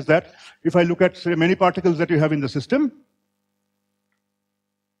looking at it is that if I look at, say, many particles that you have in the system,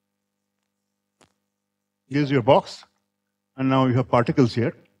 here's your box, and now you have particles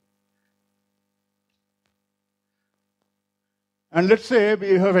here. And let's say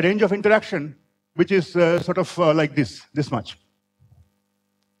we have a range of interaction which is sort of like this much.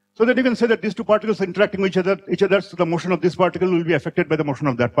 So that you can say that these two particles are interacting with each other, so the motion of this particle will be affected by the motion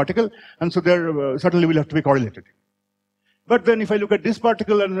of that particle, and so they certainly will have to be correlated. But then if I look at this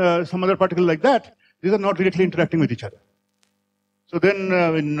particle and some other particle like that, these are not directly interacting with each other. So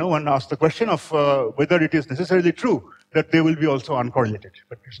then one asks the question of whether it is necessarily true that they will be also uncorrelated.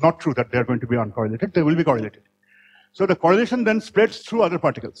 But it's not true that they are going to be uncorrelated, they will be correlated. So the correlation then spreads through other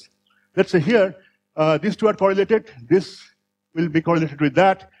particles. Let's say here, these two are correlated, this will be correlated with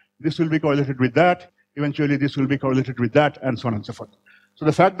that, this will be correlated with that, eventually this will be correlated with that, and so on and so forth. So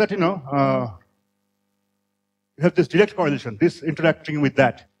the fact that, you have this direct correlation, this interacting with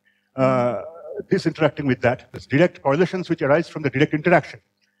that, this interacting with that, this direct correlations which arise from the direct interaction,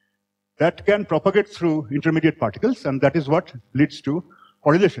 that can propagate through intermediate particles, and that is what leads to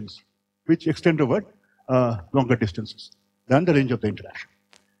correlations which extend over longer distances than the range of the interaction.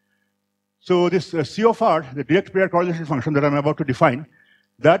 So this C of R, the direct pair correlation function that I'm about to define,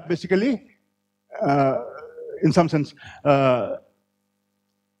 that basically, in some sense,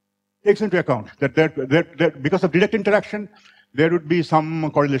 takes into account that because of direct interaction, there would be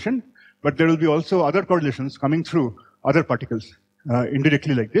some correlation, but there will be also other correlations coming through other particles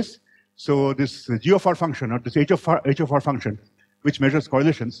indirectly like this. So this G of R function or this H of R function, which measures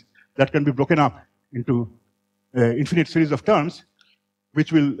correlations, that can be broken up into infinite series of terms,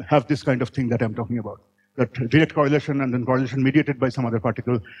 which will have this kind of thing that I'm talking about. That direct correlation and then correlation mediated by some other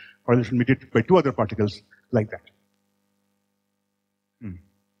particle, correlation mediated by two other particles, like that.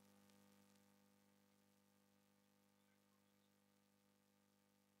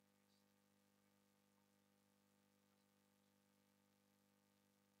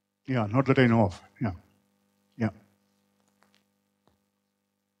 Yeah, not that I know of. Yeah. Yeah.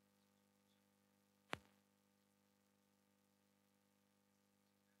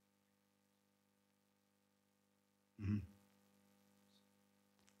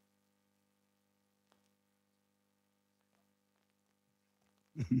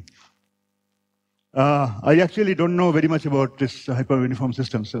 I actually don't know very much about this hyper-uniform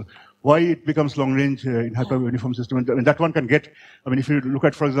system. So why it becomes long range in hyper-uniform system, and that one can get, I mean, if you look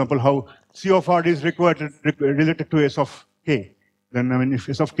at, for example, how C of R is related to S of K, then, I mean, if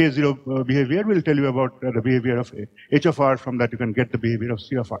S of K is zero behavior, we'll tell you about the behavior of H of R. From that, you can get the behavior of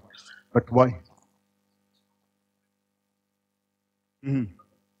C of R. But why?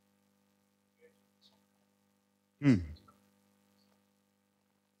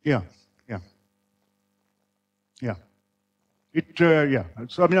 Yeah, yeah. Yeah. Yeah.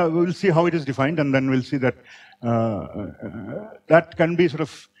 So, I mean, we'll see how it is defined, and then we'll see that that can be sort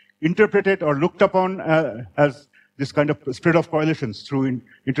of interpreted or looked upon as this kind of spread of correlations through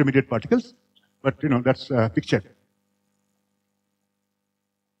intermediate particles. But, you know, that's a picture.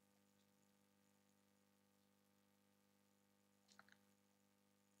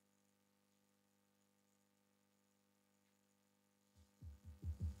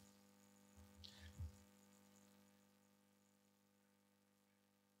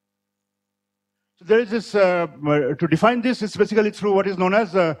 So there is this, to define this, it's basically through what is known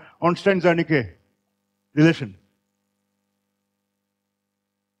as Ornstein-Zernike relation.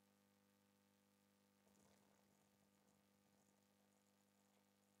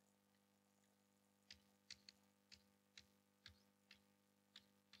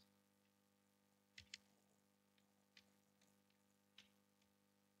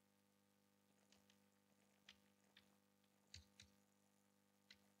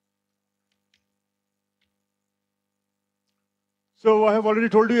 So I have already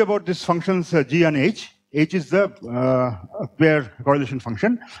told you about these functions G and H. H is the pair correlation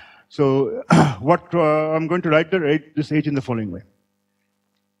function. So what I'm going to write this H in the following way.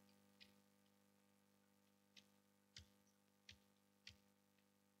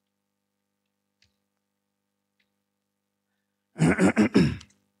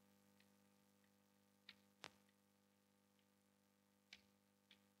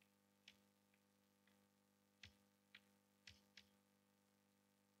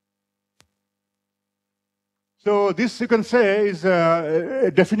 So this, you can say, is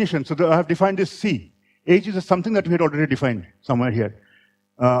a definition. So I have defined this C. H is something that we had already defined somewhere here.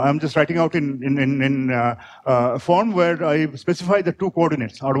 I'm just writing out in a form where I specify the two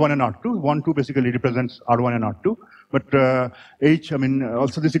coordinates, R1 and R2. 1, 2 basically represents R1 and R2. But H, I mean,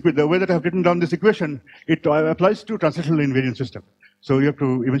 also this the way that I've written down this equation, it applies to translational invariant system. So you have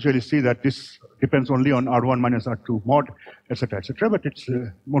to eventually see that this depends only on R1 minus R2 mod, etc., etc. But it's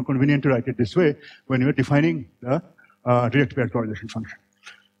more convenient to write it this way when you're defining the direct pair correlation function.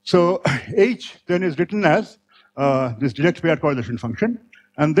 So H then is written as this direct pair correlation function,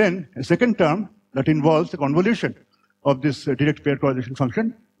 and then a second term that involves the convolution of this direct pair correlation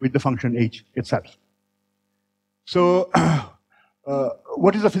function with the function H itself. So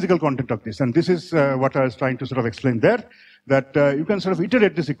what is the physical content of this? And this is what I was trying to sort of explain there, that you can sort of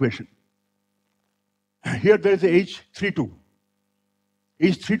iterate this equation. Here there is a H32.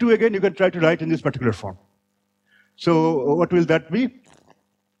 H32 again you can try to write in this particular form. So what will that be?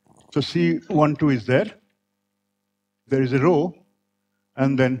 So C12 is there. There is a row,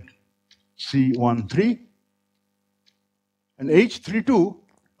 and then C13. And H32,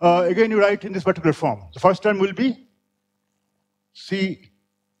 again you write in this particular form. The first term will be C32.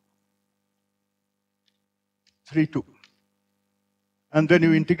 And then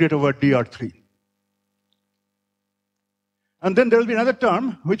you integrate over dr3. And then there will be another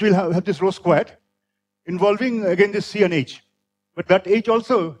term which will have this row squared, involving again this C and H. But that H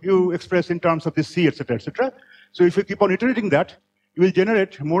also you express in terms of this C, etc., etc. So if you keep on iterating that, you will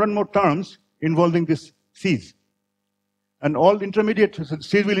generate more and more terms involving this C's. And all intermediate, so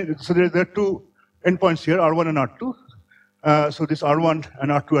C's will, so there are two endpoints here, R1 and R2. So this R1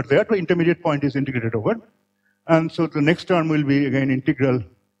 and R2 are there, the intermediate point is integrated over. And so the next term will be again integral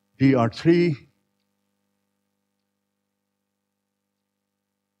dr3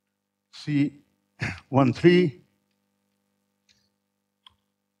 C13,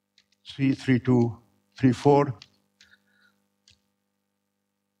 C32, 34,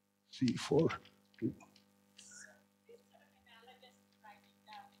 C4, 2.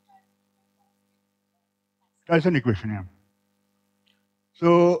 That's an equation, yeah.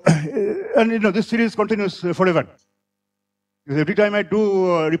 So, and this series continues forever. Because every time I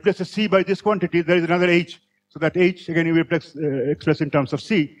do replace a C by this quantity, there is another H. So that H, again, you express in terms of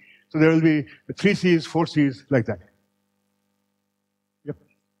C. So there will be 3 C's, 4 C's, like that. Yep.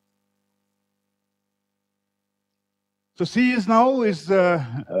 So C is now,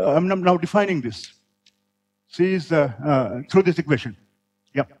 I'm now defining this. C is through this equation.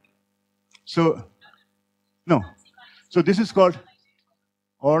 Yep. So, no. So this is called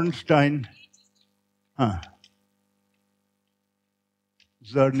Ornstein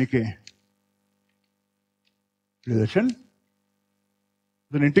Zernike relation.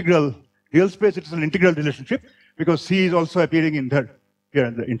 An integral real space, it is an integral relationship because C is also appearing in here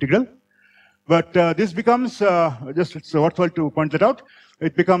in the integral. But this becomes, it's worthwhile to point that out,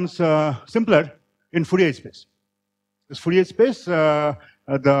 it becomes simpler in Fourier space. This Fourier space, the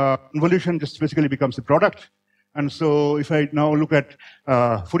convolution just basically becomes a product. And so if I now look at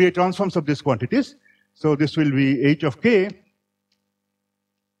Fourier transforms of these quantities, so this will be H of k,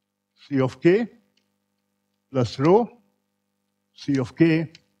 C of k, plus rho, C of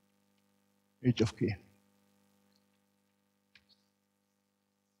k, H of k.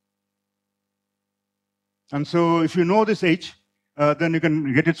 And so if you know this H, then you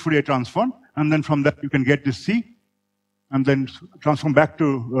can get its Fourier transform, and then from that you can get this C, and then transform back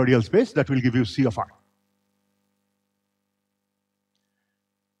to real space. That will give you C of R.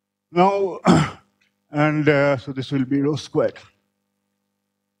 Now, and so this will be rho squared.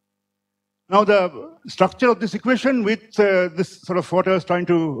 Now the structure of this equation with this sort of what I was trying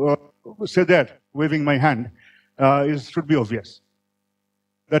to say there, waving my hand, should be obvious.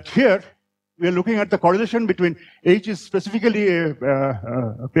 That here, we are looking at the correlation between H is specifically a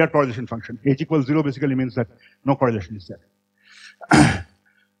pair correlation function. H equals 0 basically means that no correlation is there.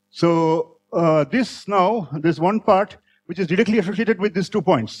 So this now, there's one part which is directly associated with these 2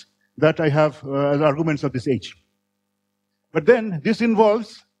 points that I have as arguments of this H. But then this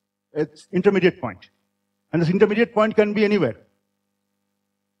involves its intermediate point. And this intermediate point can be anywhere.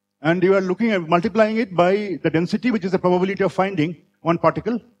 And you are looking at multiplying it by the density, which is the probability of finding one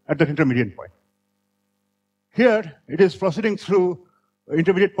particle at that intermediate point. Here, it is proceeding through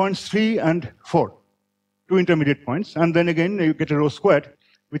intermediate points 3 and 4, 2 intermediate points. And then again, you get a rho squared,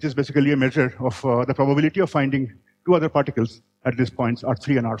 which is basically a measure of the probability of finding 2 other particles at these points,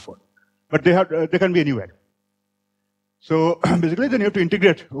 R3 and R4. But they can be anywhere. So basically, then you have to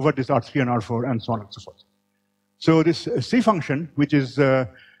integrate over this R3 and R4 and so on and so forth. So this C function, which is,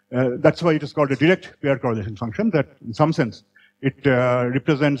 that's why it is called a direct pair correlation function, that in some sense, it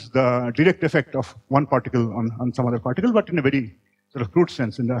represents the direct effect of one particle on some other particle, but in a very sort of crude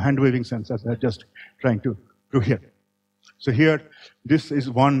sense, in the hand-waving sense, as I'm just trying to do here. So here, this is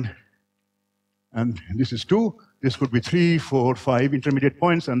 1, and this is 2. This could be 3, 4, 5 intermediate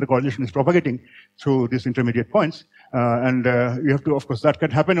points, and the correlation is propagating through these intermediate points. And you have to, of course, that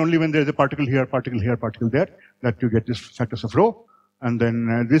can happen only when there's a particle here, particle here, particle there, that you get this factors of rho. And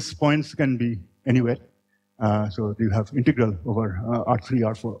then these points can be anywhere. So you have integral over R3,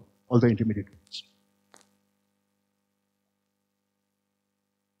 R4, all the intermediate points.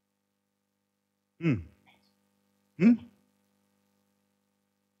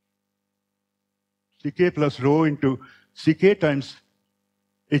 Ck plus rho into Ck times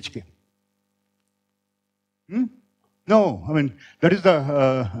Hk. No, I mean, that is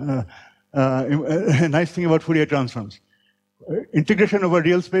the nice thing about Fourier transforms. Integration over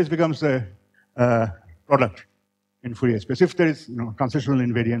real space becomes a product in Fourier space, if there is transitional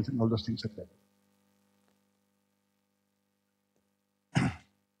invariance and all those things like that.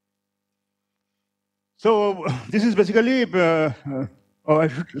 So this is basically, I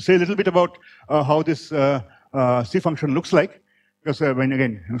should say a little bit about how this C function looks like. Because when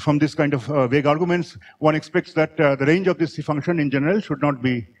again, from this kind of vague arguments, one expects that the range of this C function in general should not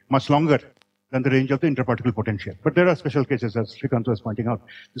be much longer than the range of the interparticle potential. But there are special cases, as Srikanth was pointing out,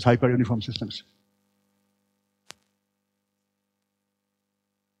 these hyper-uniform systems.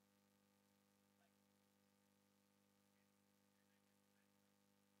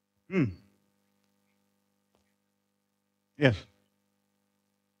 Yes.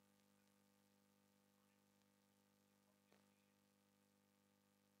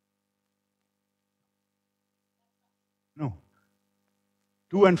 No.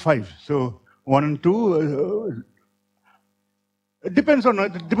 2 and 5. So 1 and 2. It depends on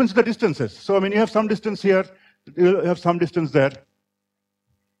the distances. So I mean, you have some distance here, you have some distance there.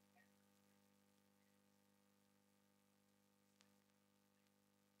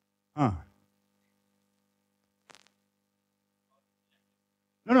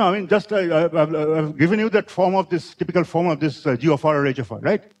 No, I mean, just I've given you that form of this, typical form of this G of R or H of R,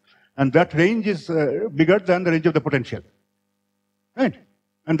 right? And that range is bigger than the range of the potential, right?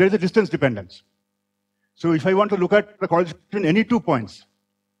 And there is a distance dependence. So if I want to look at the correlation between any 2 points,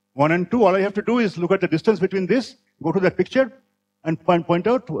 1 and 2, all I have to do is look at the distance between this, go to that picture, and find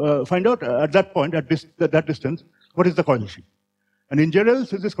out at that point, at that distance, what is the correlation. And in general,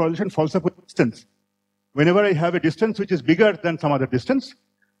 since this correlation follows up with distance, whenever I have a distance which is bigger than some other distance,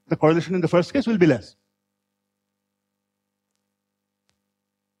 the correlation in the first case will be less.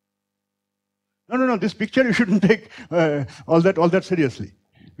 No, this picture you shouldn't take all that seriously.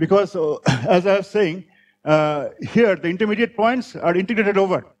 Because as I was saying, here the intermediate points are integrated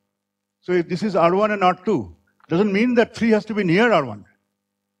over. So if this is R1 and R2, doesn't mean that 3 has to be near R1.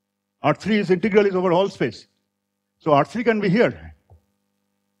 R3 integral is over all space. So R3 can be here.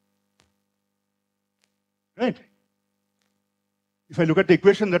 Right? If I look at the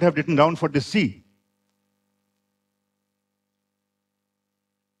equation that I have written down for this C,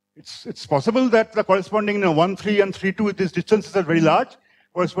 it's possible that the corresponding 1, 3, and 3, 2, these distances are very large,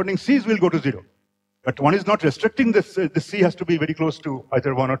 corresponding C's will go to 0. But one is not restricting this. This C has to be very close to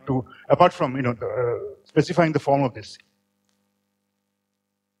either 1 or 2, apart from specifying the form of this.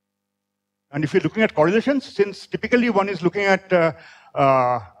 And if you're looking at correlations, since typically one is looking at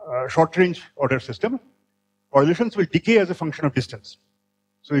short-range order system, correlations will decay as a function of distance.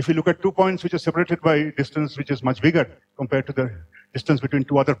 So if you look at 2 points which are separated by distance which is much bigger compared to the distance between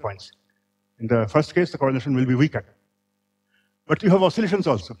 2 other points, in the first case, the correlation will be weaker. But you have oscillations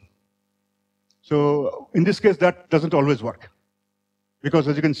also. So in this case, that doesn't always work. Because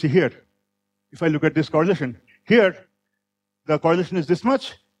as you can see here, if I look at this correlation, here, the correlation is this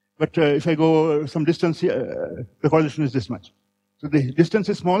much, but if I go some distance here, the correlation is this much. So the distance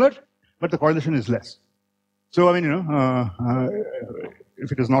is smaller, but the correlation is less. So I mean,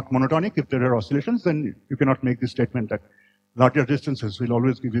 if it is not monotonic, if there are oscillations, then you cannot make this statement that larger distances will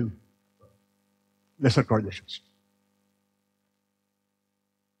always give you lesser correlations.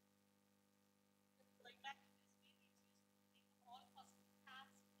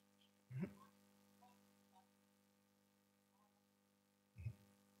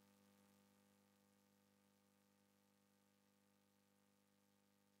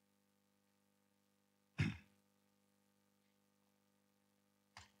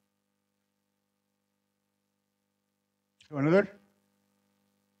 Another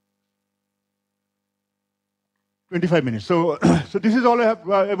 25 minutes. So, so this is all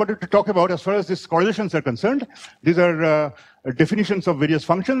I wanted to talk about as far as these correlations are concerned. These are definitions of various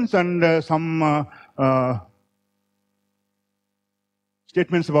functions and some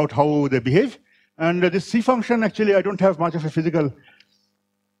statements about how they behave. And this C function, actually, I don't have much of a physical.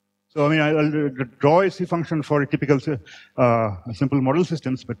 So, I mean, I'll draw a C function for a typical simple model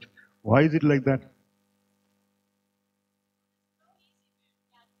systems, but why is it like that?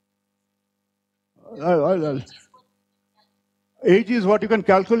 Age is what you can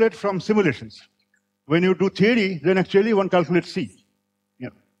calculate from simulations. When you do theory, then actually one calculates C. Yeah.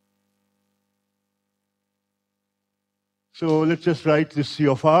 So let's just write this C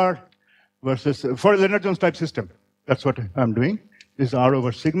of R versus, for a Lennard-Jones type system. That's what I'm doing. This is R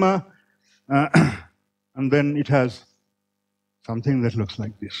over sigma. And then it has something that looks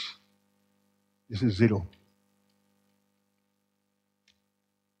like this. This is 0.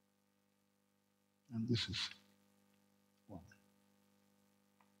 And this is 1.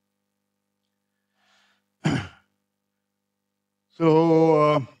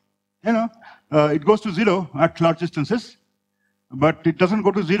 So, it goes to 0 at large distances, but it doesn't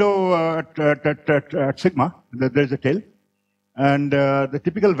go to 0 at sigma. There's a tail. And the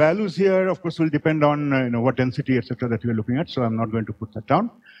typical values here, of course, will depend on what density, etc., that you're looking at. So I'm not going to put that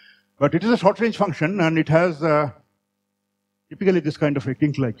down. But it is a short-range function, and it has typically this kind of a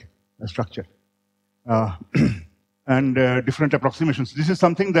kink-like structure. And different approximations. This is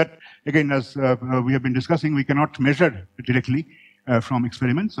something that, again, as we have been discussing, we cannot measure directly from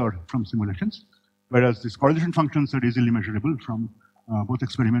experiments or from simulations, whereas these correlation functions are easily measurable from both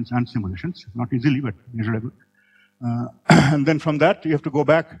experiments and simulations. Not easily, but measurable. And then from that, you have to go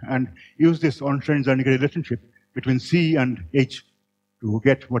back and use this Ornstein-Zernicke relationship between C and H to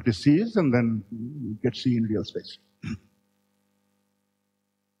get what this C is, and then get C in real space.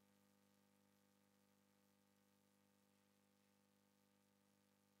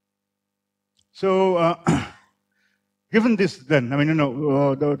 So given this, then, I mean,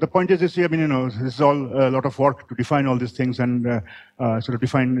 the point is this, I mean, this is all a lot of work to define all these things and sort of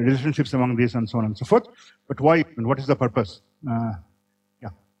define relationships among these and so on and so forth. But why and what is the purpose? Yeah.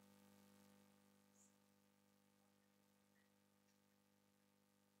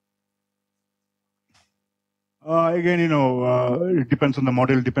 Again, it depends on the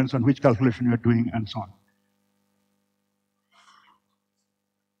model, depends on which calculation you are doing and so on.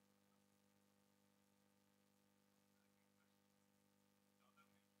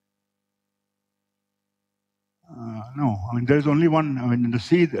 No, I mean, there is only one. I mean, in the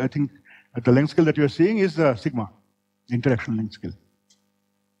C, I think the length scale that you are seeing is sigma, interaction length scale.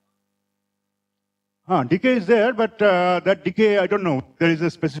 Decay is there, but that decay, I don't know. There is a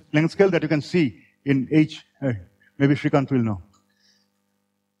specific length scale that you can see in H. Maybe Srikanth will know.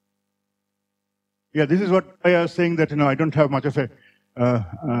 Yeah, this is what I was saying that, I don't have much of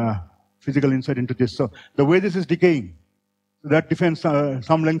a physical insight into this. So the way this is decaying, so that defines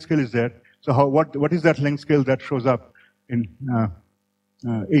some length scale is there. So what is that length scale that shows up in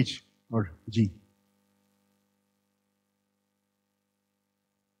H or G?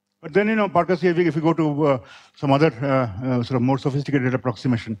 But then, Parkasi, if you go to some other sort of more sophisticated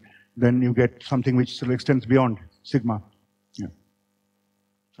approximation, then you get something which sort of extends beyond sigma. Yeah.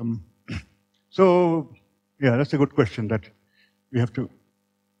 So, yeah, that's a good question that we have to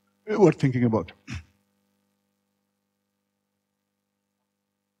worth thinking about.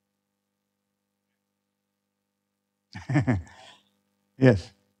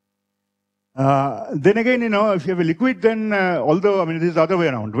 Yes. Then again, if you have a liquid, then although, I mean, this is the other way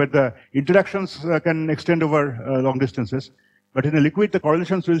around, where the interactions can extend over long distances, but in a liquid, the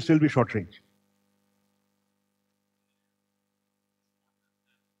correlations will still be short range.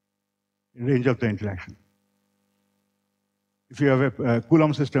 In range of the interaction. If you have a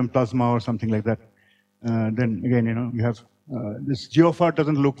Coulomb system, plasma or something like that, then again, you have this G of R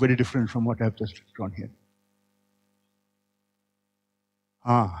doesn't look very different from what I've just drawn here.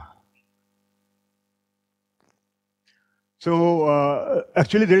 So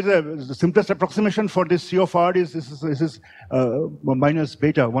actually, there is the simplest approximation for this C of R is this is minus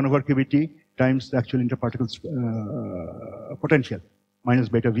beta 1 over kBt times the actual interparticles potential minus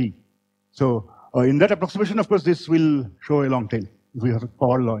beta V. So in that approximation, of course, this will show a long tail if we have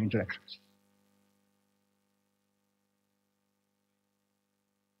power law interactions.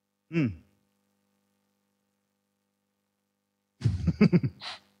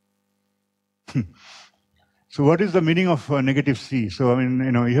 So what is the meaning of negative C? So, I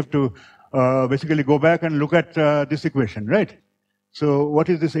mean, you have to basically go back and look at this equation, right? So what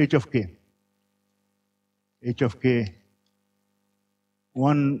is this H of K? H of K,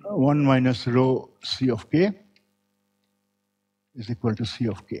 1 minus rho C of K is equal to C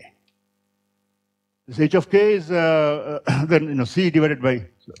of K. This H of K is then, C divided by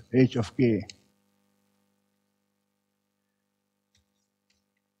H of K.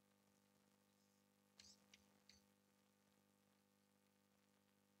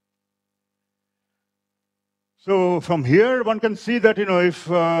 So from here, one can see that, if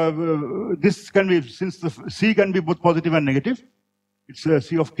this can be, since the C can be both positive and negative, its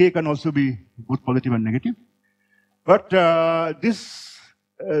C of K can also be both positive and negative. But this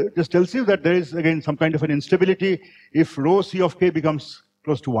just tells you that there is, again, some kind of an instability if rho C of K becomes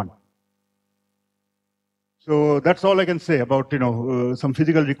close to 1. So that's all I can say about, some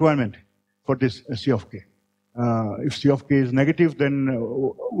physical requirement for this C of K. If C of K is negative, then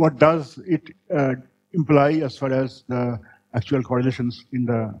what does it imply as far as the actual correlations in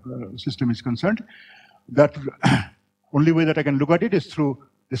the system is concerned? That only way that I can look at it is through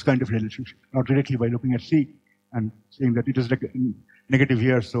this kind of relationship, not directly by looking at C and saying that it is negative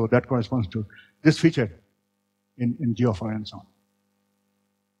here, so that corresponds to this feature in G of R and so on.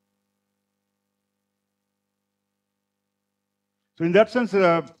 So in that sense,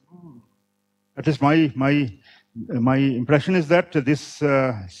 at least my impression is that this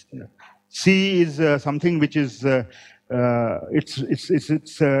C is something which is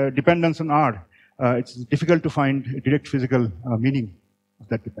its dependence on R. It's difficult to find a direct physical meaning of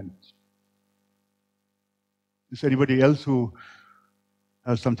that dependence. Is anybody else who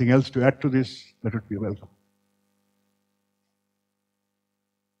has something else to add to this? That would be welcome.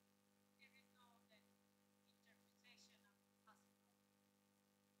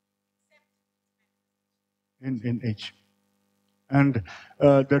 In H. And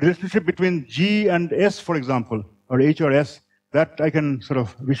the relationship between G and S, for example, or H or S, that I can sort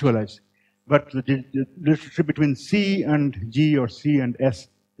of visualize. But the relationship between C and G or C and S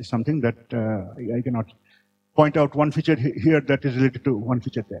is something that I cannot point out one feature here that is related to one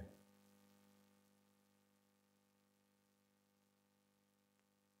feature there.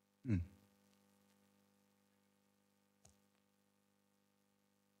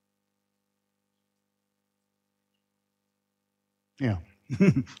 Yeah,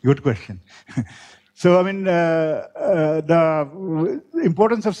 good question. So, I mean, the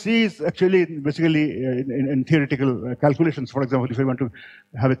importance of C is actually basically in theoretical calculations. For example, if you want to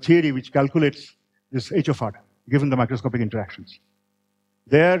have a theory which calculates this H of R, given the microscopic interactions.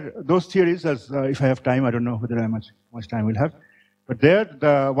 There, those theories, as if I have time, I don't know whether how much time we'll have, but there,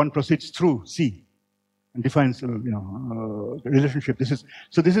 one proceeds through C and defines, the relationship. This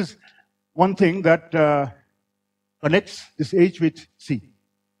is one thing that connects this H with C.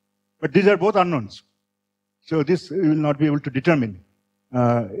 But these are both unknowns. So this we will not be able to determine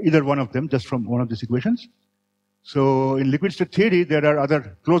either one of them just from one of these equations. So in liquid state theory, there are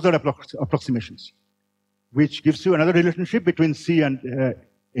other closer approximations, which gives you another relationship between C and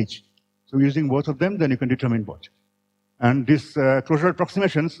H. So using both of them, then you can determine both. And these closure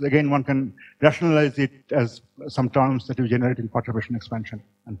approximations, again, one can rationalize it as some terms that you generate in perturbation expansion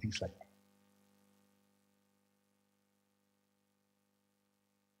and things like that.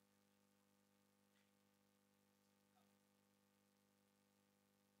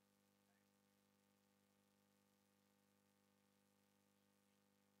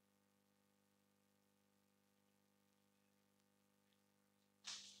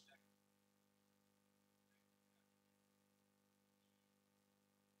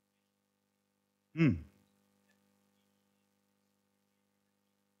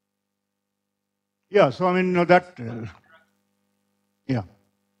 Yeah, so I mean,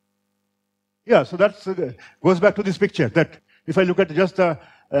 yeah, so that goes back to this picture, that if I look at just the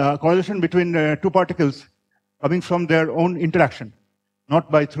correlation between two particles coming from their own interaction,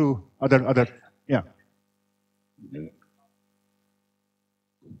 not by through other, yeah.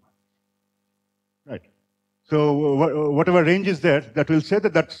 Right. So whatever range is there, that will say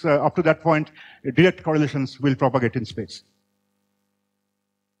that that's up to that point, direct correlations will propagate in space.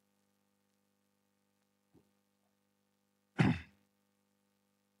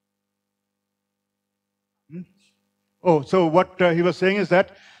 Oh, so what he was saying is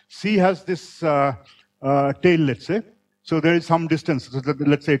that C has this tail, let's say. So there is some distance. So that,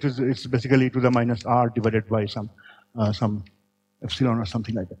 let's say it's basically to the minus R divided by some epsilon or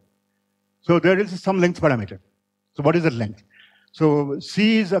something like that. So there is some length parameter. So what is that length? So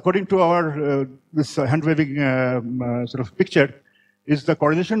C is, according to our this hand waving sort of picture, is the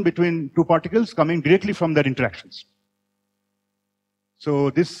correlation between two particles coming directly from their interactions.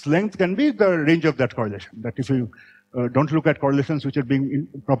 So this length can be the range of that correlation. That if you don't look at correlations which are being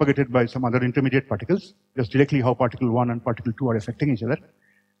propagated by some other intermediate particles, just directly how particle 1 and particle 2 are affecting each other,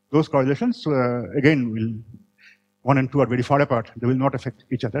 those correlations, again, 1 and 2 are very far apart. They will not affect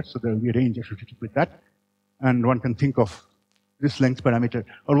each other, so there will be a range associated with that. And one can think of this length parameter,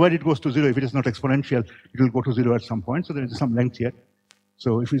 or where it goes to 0. If it is not exponential, it will go to 0 at some point, so there is some length here.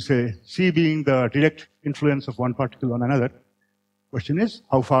 So if we say C being the direct influence of one particle on another, question is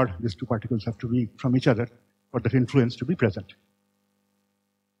how far these two particles have to be from each other for that influence to be present.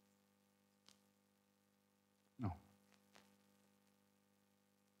 No.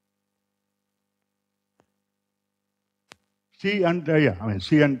 C and, yeah, I mean,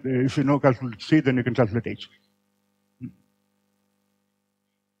 C and, if you know calculate C, then you can calculate H.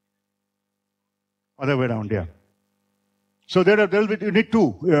 Other way around, yeah. So you need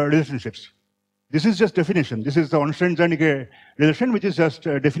two relationships. This is just definition. This is the Ornstein-Zernike relation, which is just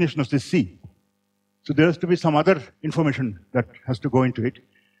a definition of this C. So there has to be some other information that has to go into it.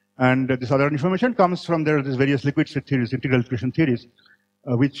 And this other information comes from these various liquid state theories, integral equation theories,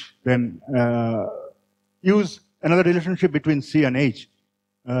 which then use another relationship between C and H,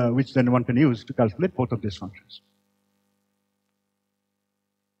 which then one can use to calculate both of these functions.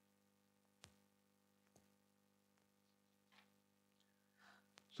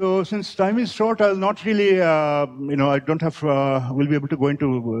 So since time is short, I'll not really, I don't have, will be able to go into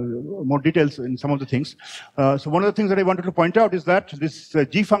more details in some of the things. So one of the things that I wanted to point out is that this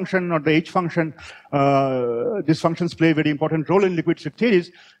G function or the H function, these functions play a very important role in liquid state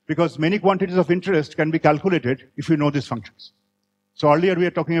theories because many quantities of interest can be calculated if you know these functions. So earlier we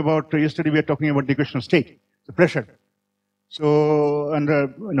were talking about, yesterday we were talking about the equation of state, the pressure. So, and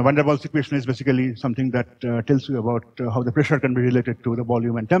Van der Waals equation is basically something that tells you about how the pressure can be related to the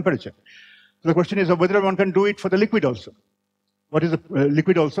volume and temperature. So the question is whether one can do it for the liquid also. What is the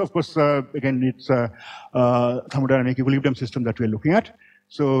liquid also? Of course, again, it's a thermodynamic equilibrium system that we're looking at.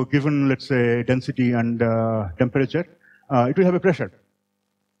 So given, let's say, density and temperature, it will have a pressure.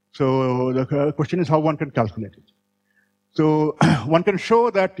 So the question is how one can calculate it. So one can show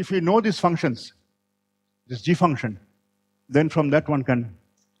that if we know these functions, this G function, then from that one can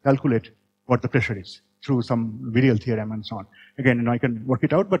calculate what the pressure is. through some virial theorem and so on. Again, I can work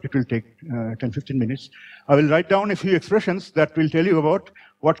it out, but it will take 10-15 minutes. I will write down a few expressions that will tell you about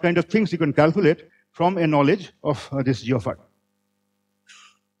what kind of things you can calculate from a knowledge of this G of R.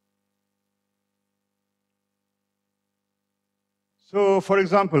 So, for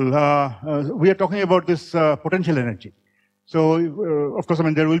example, we are talking about this potential energy. So, of course, I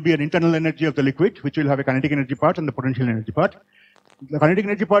mean, there will be an internal energy of the liquid, which will have a kinetic energy part and the potential energy part. The kinetic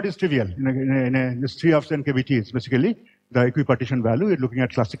energy part is trivial. This 3 of 10 kBT is basically the equipartition value. You're looking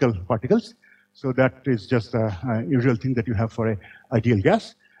at classical particles. So that is just a usual thing that you have for an ideal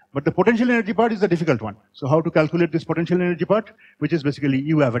gas. But the potential energy part is the difficult one. So how to calculate this potential energy part, which is basically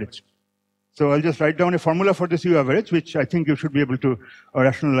U average. So I'll just write down a formula for this U average, which I think you should be able to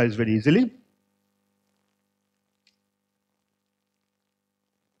rationalize very easily.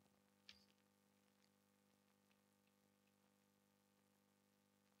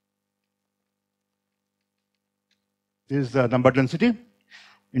 This is the number density,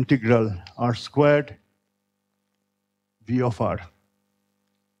 integral R squared V of R.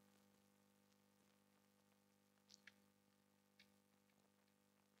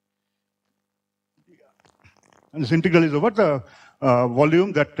 And this integral is over the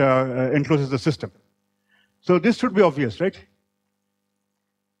volume that encloses the system. So this should be obvious, right?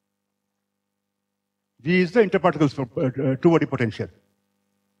 V is the interparticle two-body potential.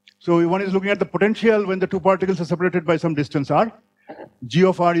 So one is looking at the potential when the two particles are separated by some distance r. G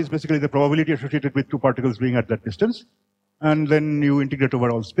of r is basically the probability associated with two particles being at that distance. And then you integrate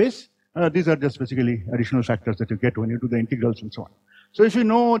over all space. These are just basically additional factors that you get when you do the integrals and so on. So if you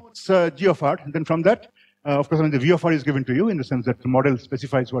know it's G of r, then from that, of course, I mean, the V of r is given to you in the sense that the model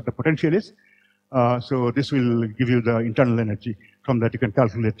specifies what the potential is. So this will give you the internal energy. From that, you can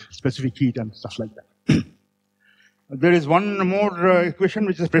calculate specific heat and stuff like that. There is one more equation,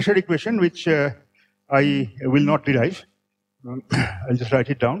 which is pressure equation, which I will not derive. I'll just write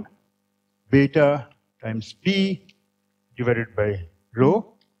it down. Beta times P divided by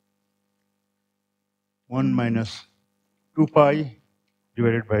rho, 1 minus 2 pi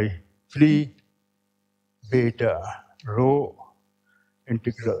divided by 3 beta rho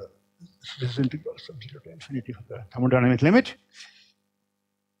integral. This is integral from 0 to infinity for the thermodynamic limit.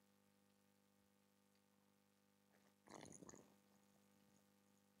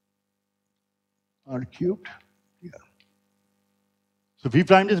 R cubed. Yeah. So V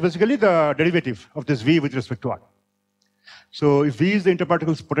prime is basically the derivative of this V with respect to R. So if V is the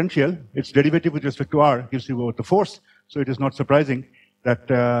interparticle's potential, its derivative with respect to R gives you the force. So it is not surprising that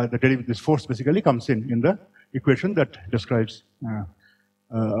this force basically comes in the equation that describes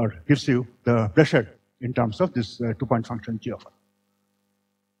or gives you the pressure in terms of this two-point function G of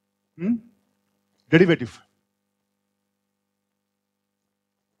R. Derivative.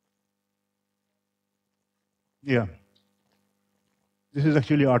 Yeah. This is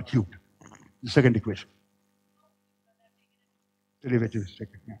actually R cubed, the second equation. Derivative is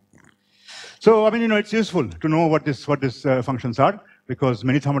second. Yeah. So, I mean, it's useful to know what these functions are, because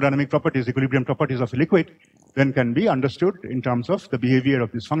many thermodynamic properties, equilibrium properties of a liquid, then can be understood in terms of the behavior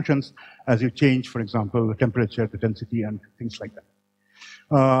of these functions as you change, for example, the temperature, the density, and things like that.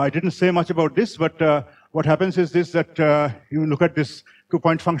 I didn't say much about this, but what happens is this, that you look at this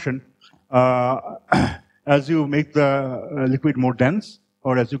two-point function. As you make the liquid more dense,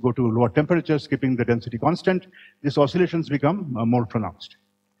 or as you go to lower temperatures, keeping the density constant, these oscillations become more pronounced.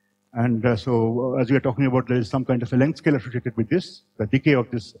 And so, as we are talking about, there is some kind of a length scale associated with this, the decay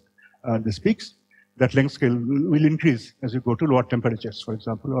of this peaks. That length scale will increase as you go to lower temperatures, for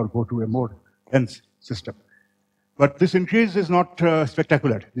example, or go to a more dense system. But this increase is not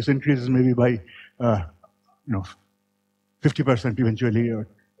spectacular. This increase is maybe by 50% eventually, or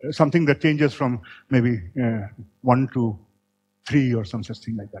something that changes from maybe 1 to 3 or some such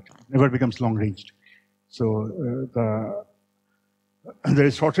thing like that. Never becomes long-ranged. So there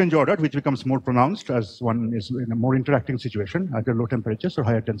is short-range order, which becomes more pronounced as one is in a more interacting situation, either low temperatures or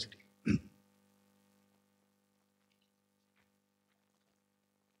higher density.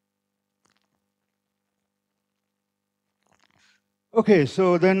 Okay,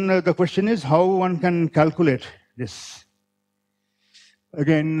 so then the question is how one can calculate this.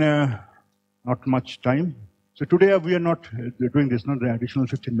 Again, not much time. So today we are not doing this, not the additional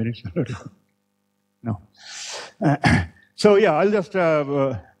 15 minutes. No. So yeah, I'll just,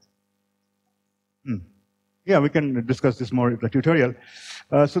 yeah, we can discuss this more in the tutorial.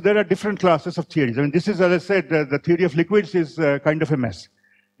 So there are different classes of theories. I mean, this is, as I said, the theory of liquids is kind of a mess,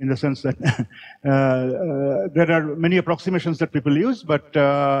 in the sense that there are many approximations that people use, but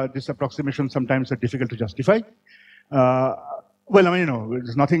these approximations sometimes are difficult to justify. Well, I mean,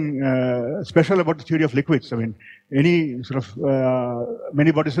 there's nothing special about the theory of liquids. I mean, any sort of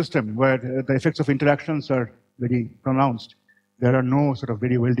many body system where the effects of interactions are very pronounced, there are no sort of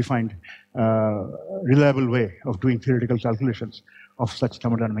very well-defined, reliable way of doing theoretical calculations of such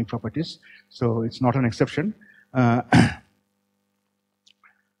thermodynamic properties. So it's not an exception.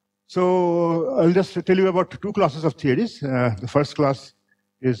 So I'll just tell you about two classes of theories. The first class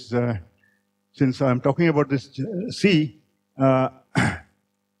is, since I'm talking about this C,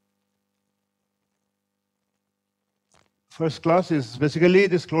 first class is basically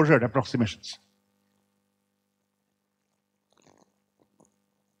this closured approximations.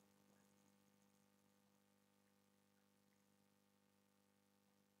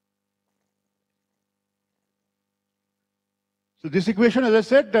 So this equation, as I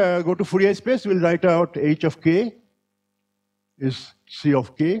said, go to Fourier space, we'll write out h of k is C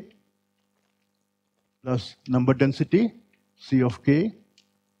of k plus number density C of k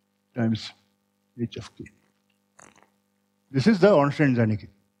times h of k. This is the Ornstein-Zernike.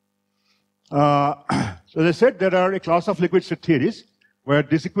 So as I said, there are a class of liquid state theories where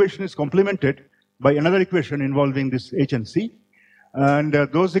this equation is complemented by another equation involving this h and c, and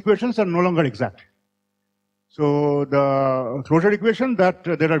those equations are no longer exact. So the closure equation, that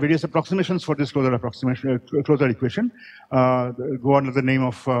there are various approximations for this closure equation. Go under the name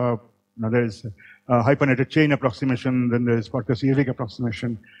of there is hypernetted chain approximation, then there is Parkhurst-Ewig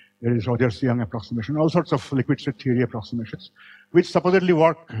approximation, there is Rogers-Young approximation, all sorts of liquid state theory approximations, which supposedly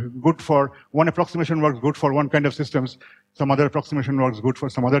work good for one approximation works good for one kind of systems, some other approximation works good for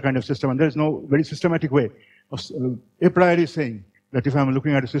some other kind of system, and there is no very systematic way of a priori saying that if I'm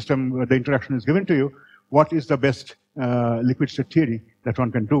looking at a system where the interaction is given to you, what is the best liquid state theory that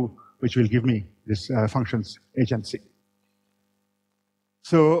one can do, which will give me these functions h and c.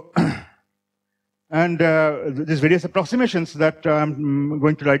 So, and these various approximations that I'm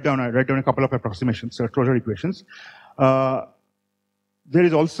going to write down, I write down a couple of approximations, closure equations. There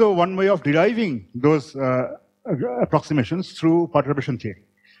is also one way of deriving those approximations through perturbation theory.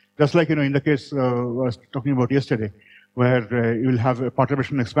 Just like, in the case I was talking about yesterday, where you will have a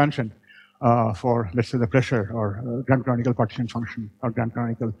perturbation expansion for, let's say, the pressure or grand canonical partition function or grand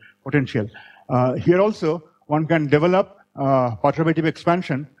canonical potential. Here also, one can develop perturbative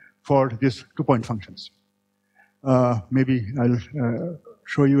expansion for these two-point functions. Maybe I'll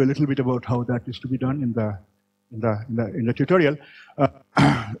show you a little bit about how that is to be done in the tutorial.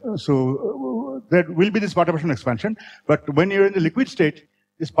 So there will be this perturbation expansion, but when you're in the liquid state,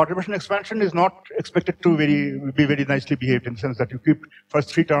 this perturbation expansion is not expected to be very nicely behaved, in the sense that you keep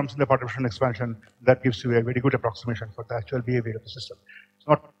first three terms in the perturbation expansion. That gives you a very good approximation for the actual behavior of the system. It's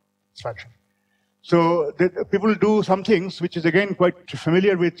not expansion. So people do some things which is again quite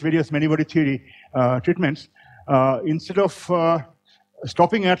familiar with various many-body theory treatments. Instead of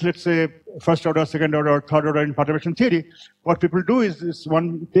stopping at, let's say, first order, second order, or third order in perturbation theory, what people do is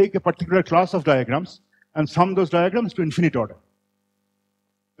one take a particular class of diagrams and sum those diagrams to infinite order.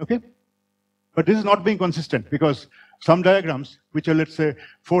 Okay? But this is not being consistent, because some diagrams, which are, let's say,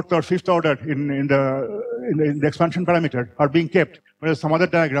 fourth or fifth order in the expansion parameter, are being kept, whereas some other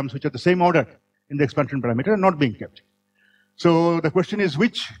diagrams, which are the same order in the expansion parameter, are not being kept. So the question is,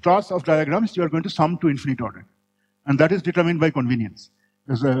 which class of diagrams you are going to sum to infinite order? And that is determined by convenience.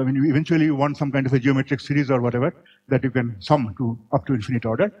 Because when you eventually want some kind of a geometric series or whatever that you can sum to up to infinite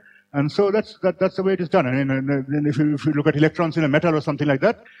order. And so that's the way it is done. And if you look at electrons in a metal or something like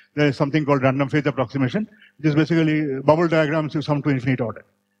that, there is something called random phase approximation, which is basically bubble diagrams you sum to infinite order.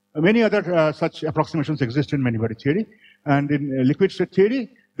 Many other such approximations exist in many-body theory. And in liquid state theory,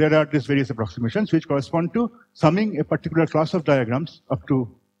 there are these various approximations which correspond to summing a particular class of diagrams up to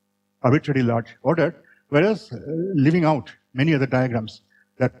arbitrarily large order, whereas leaving out many other diagrams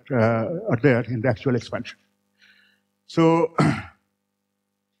that are there in the actual expansion. So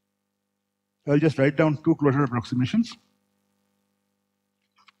I'll just write down two closure approximations.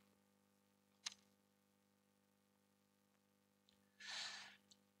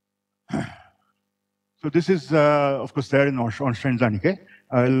 So this is, of course, there in Ornstein-Zernike.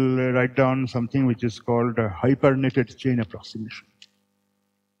 I'll write down something which is called a hypernetted chain approximation.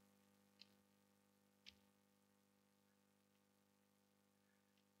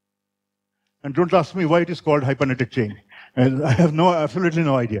 And don't ask me why it is called hypernetted chain. I have absolutely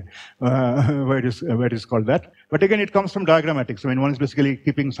no idea why it is called that. But again, it comes from diagrammatics. I mean, one is basically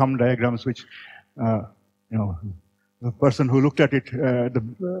keeping some diagrams which, the person who looked at it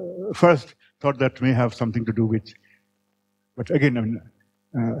first thought that may have something to do with. But again, I mean,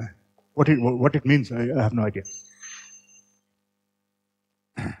 what it means, I have no idea.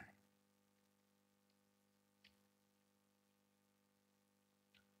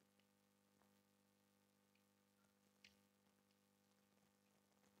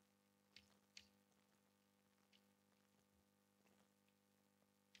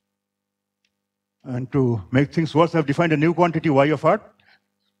 And to make things worse, I've defined a new quantity y of r.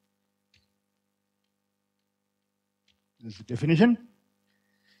 This is the definition.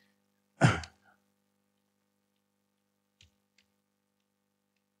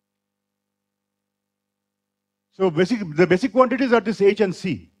 So the basic quantities are this h and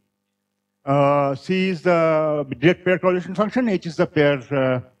c. C is the direct pair correlation function, h is the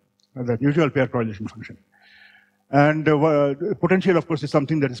the usual pair correlation function. And potential, of course, is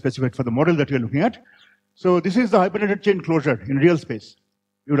something that is specified for the model that we are looking at. So this is the hypernetted chain closure in real space.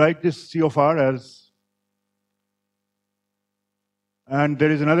 You write this C of R as, and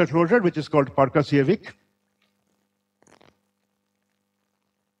there is another closure which is called Parka-Sievic.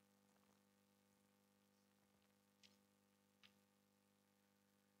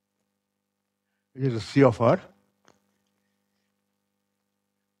 Which is a C of R.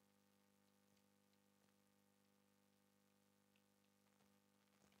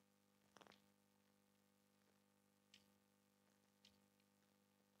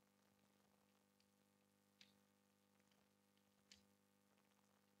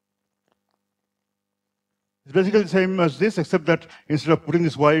 It's basically the same as this, except that instead of putting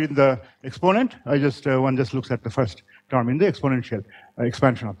this y in the exponent, one just looks at the first term in the exponential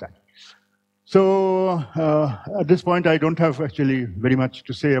expansion of that. So at this point, I don't have actually very much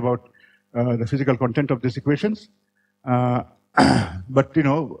to say about the physical content of these equations. But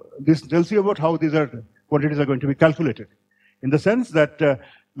this tells you about how these quantities are going to be calculated. In the sense that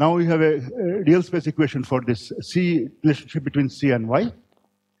now we have a real space equation for this C relationship between C and Y.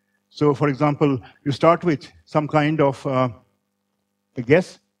 So for example, you start with some kind of a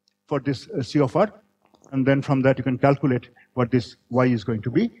guess for this C of R, and then from that you can calculate what this Y is going to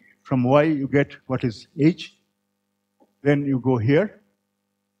be. From Y you get what is H, then you go here,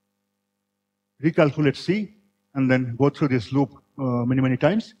 recalculate C, and then go through this loop many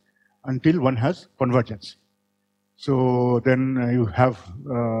times until one has convergence. So then you have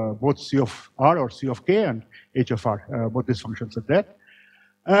both C of R or C of K and H of R, both these functions are there.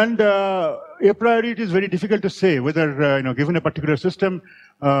 And a priori, it is very difficult to say whether, given a particular system,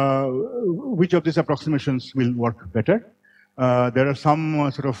 which of these approximations will work better. There are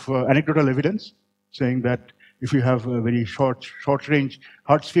some sort of anecdotal evidence saying that if you have a very short-range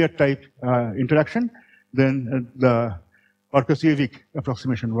hard sphere type interaction, then the Parka-Sievic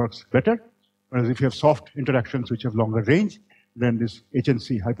approximation works better. Whereas if you have soft interactions which have longer range, then this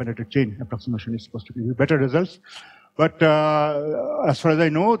HNC hypernetted chain approximation is supposed to give you better results. But as far as I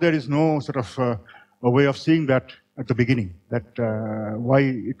know, there is no sort of a way of seeing that at the beginning, that why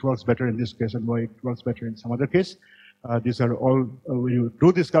it works better in this case and why it works better in some other case. These are all, when you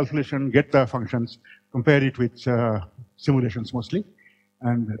do this calculation, get the functions, compare it with simulations mostly,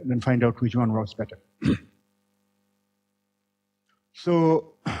 and then find out which one works better.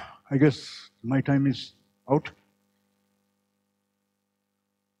 So I guess my time is out.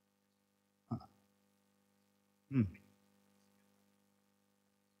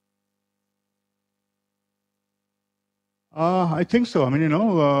 I think so. I mean,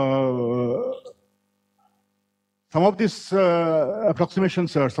 some of these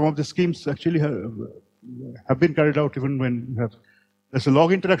approximations or some of the schemes actually have been carried out even when you have, there's a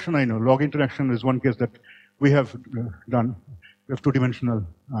log interaction, I know. Log interaction is one case that we have done. We have two-dimensional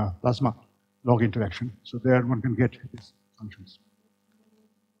plasma log interaction. So there one can get these functions.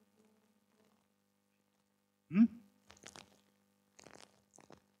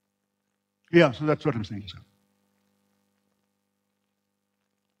 Yeah, so that's what I'm saying, sir.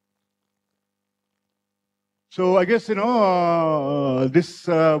 So I guess, this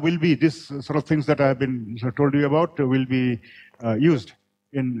will be, this sort of things that I've been told you about will be used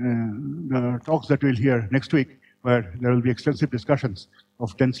in the talks that we'll hear next week, where there will be extensive discussions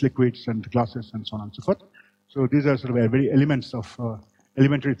of dense liquids and classes and so on and so forth. So these are sort of very elements of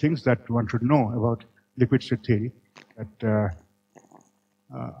elementary things that one should know about liquid state theory, that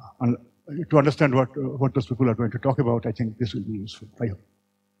to understand what those people are going to talk about, I think this will be useful. I hope.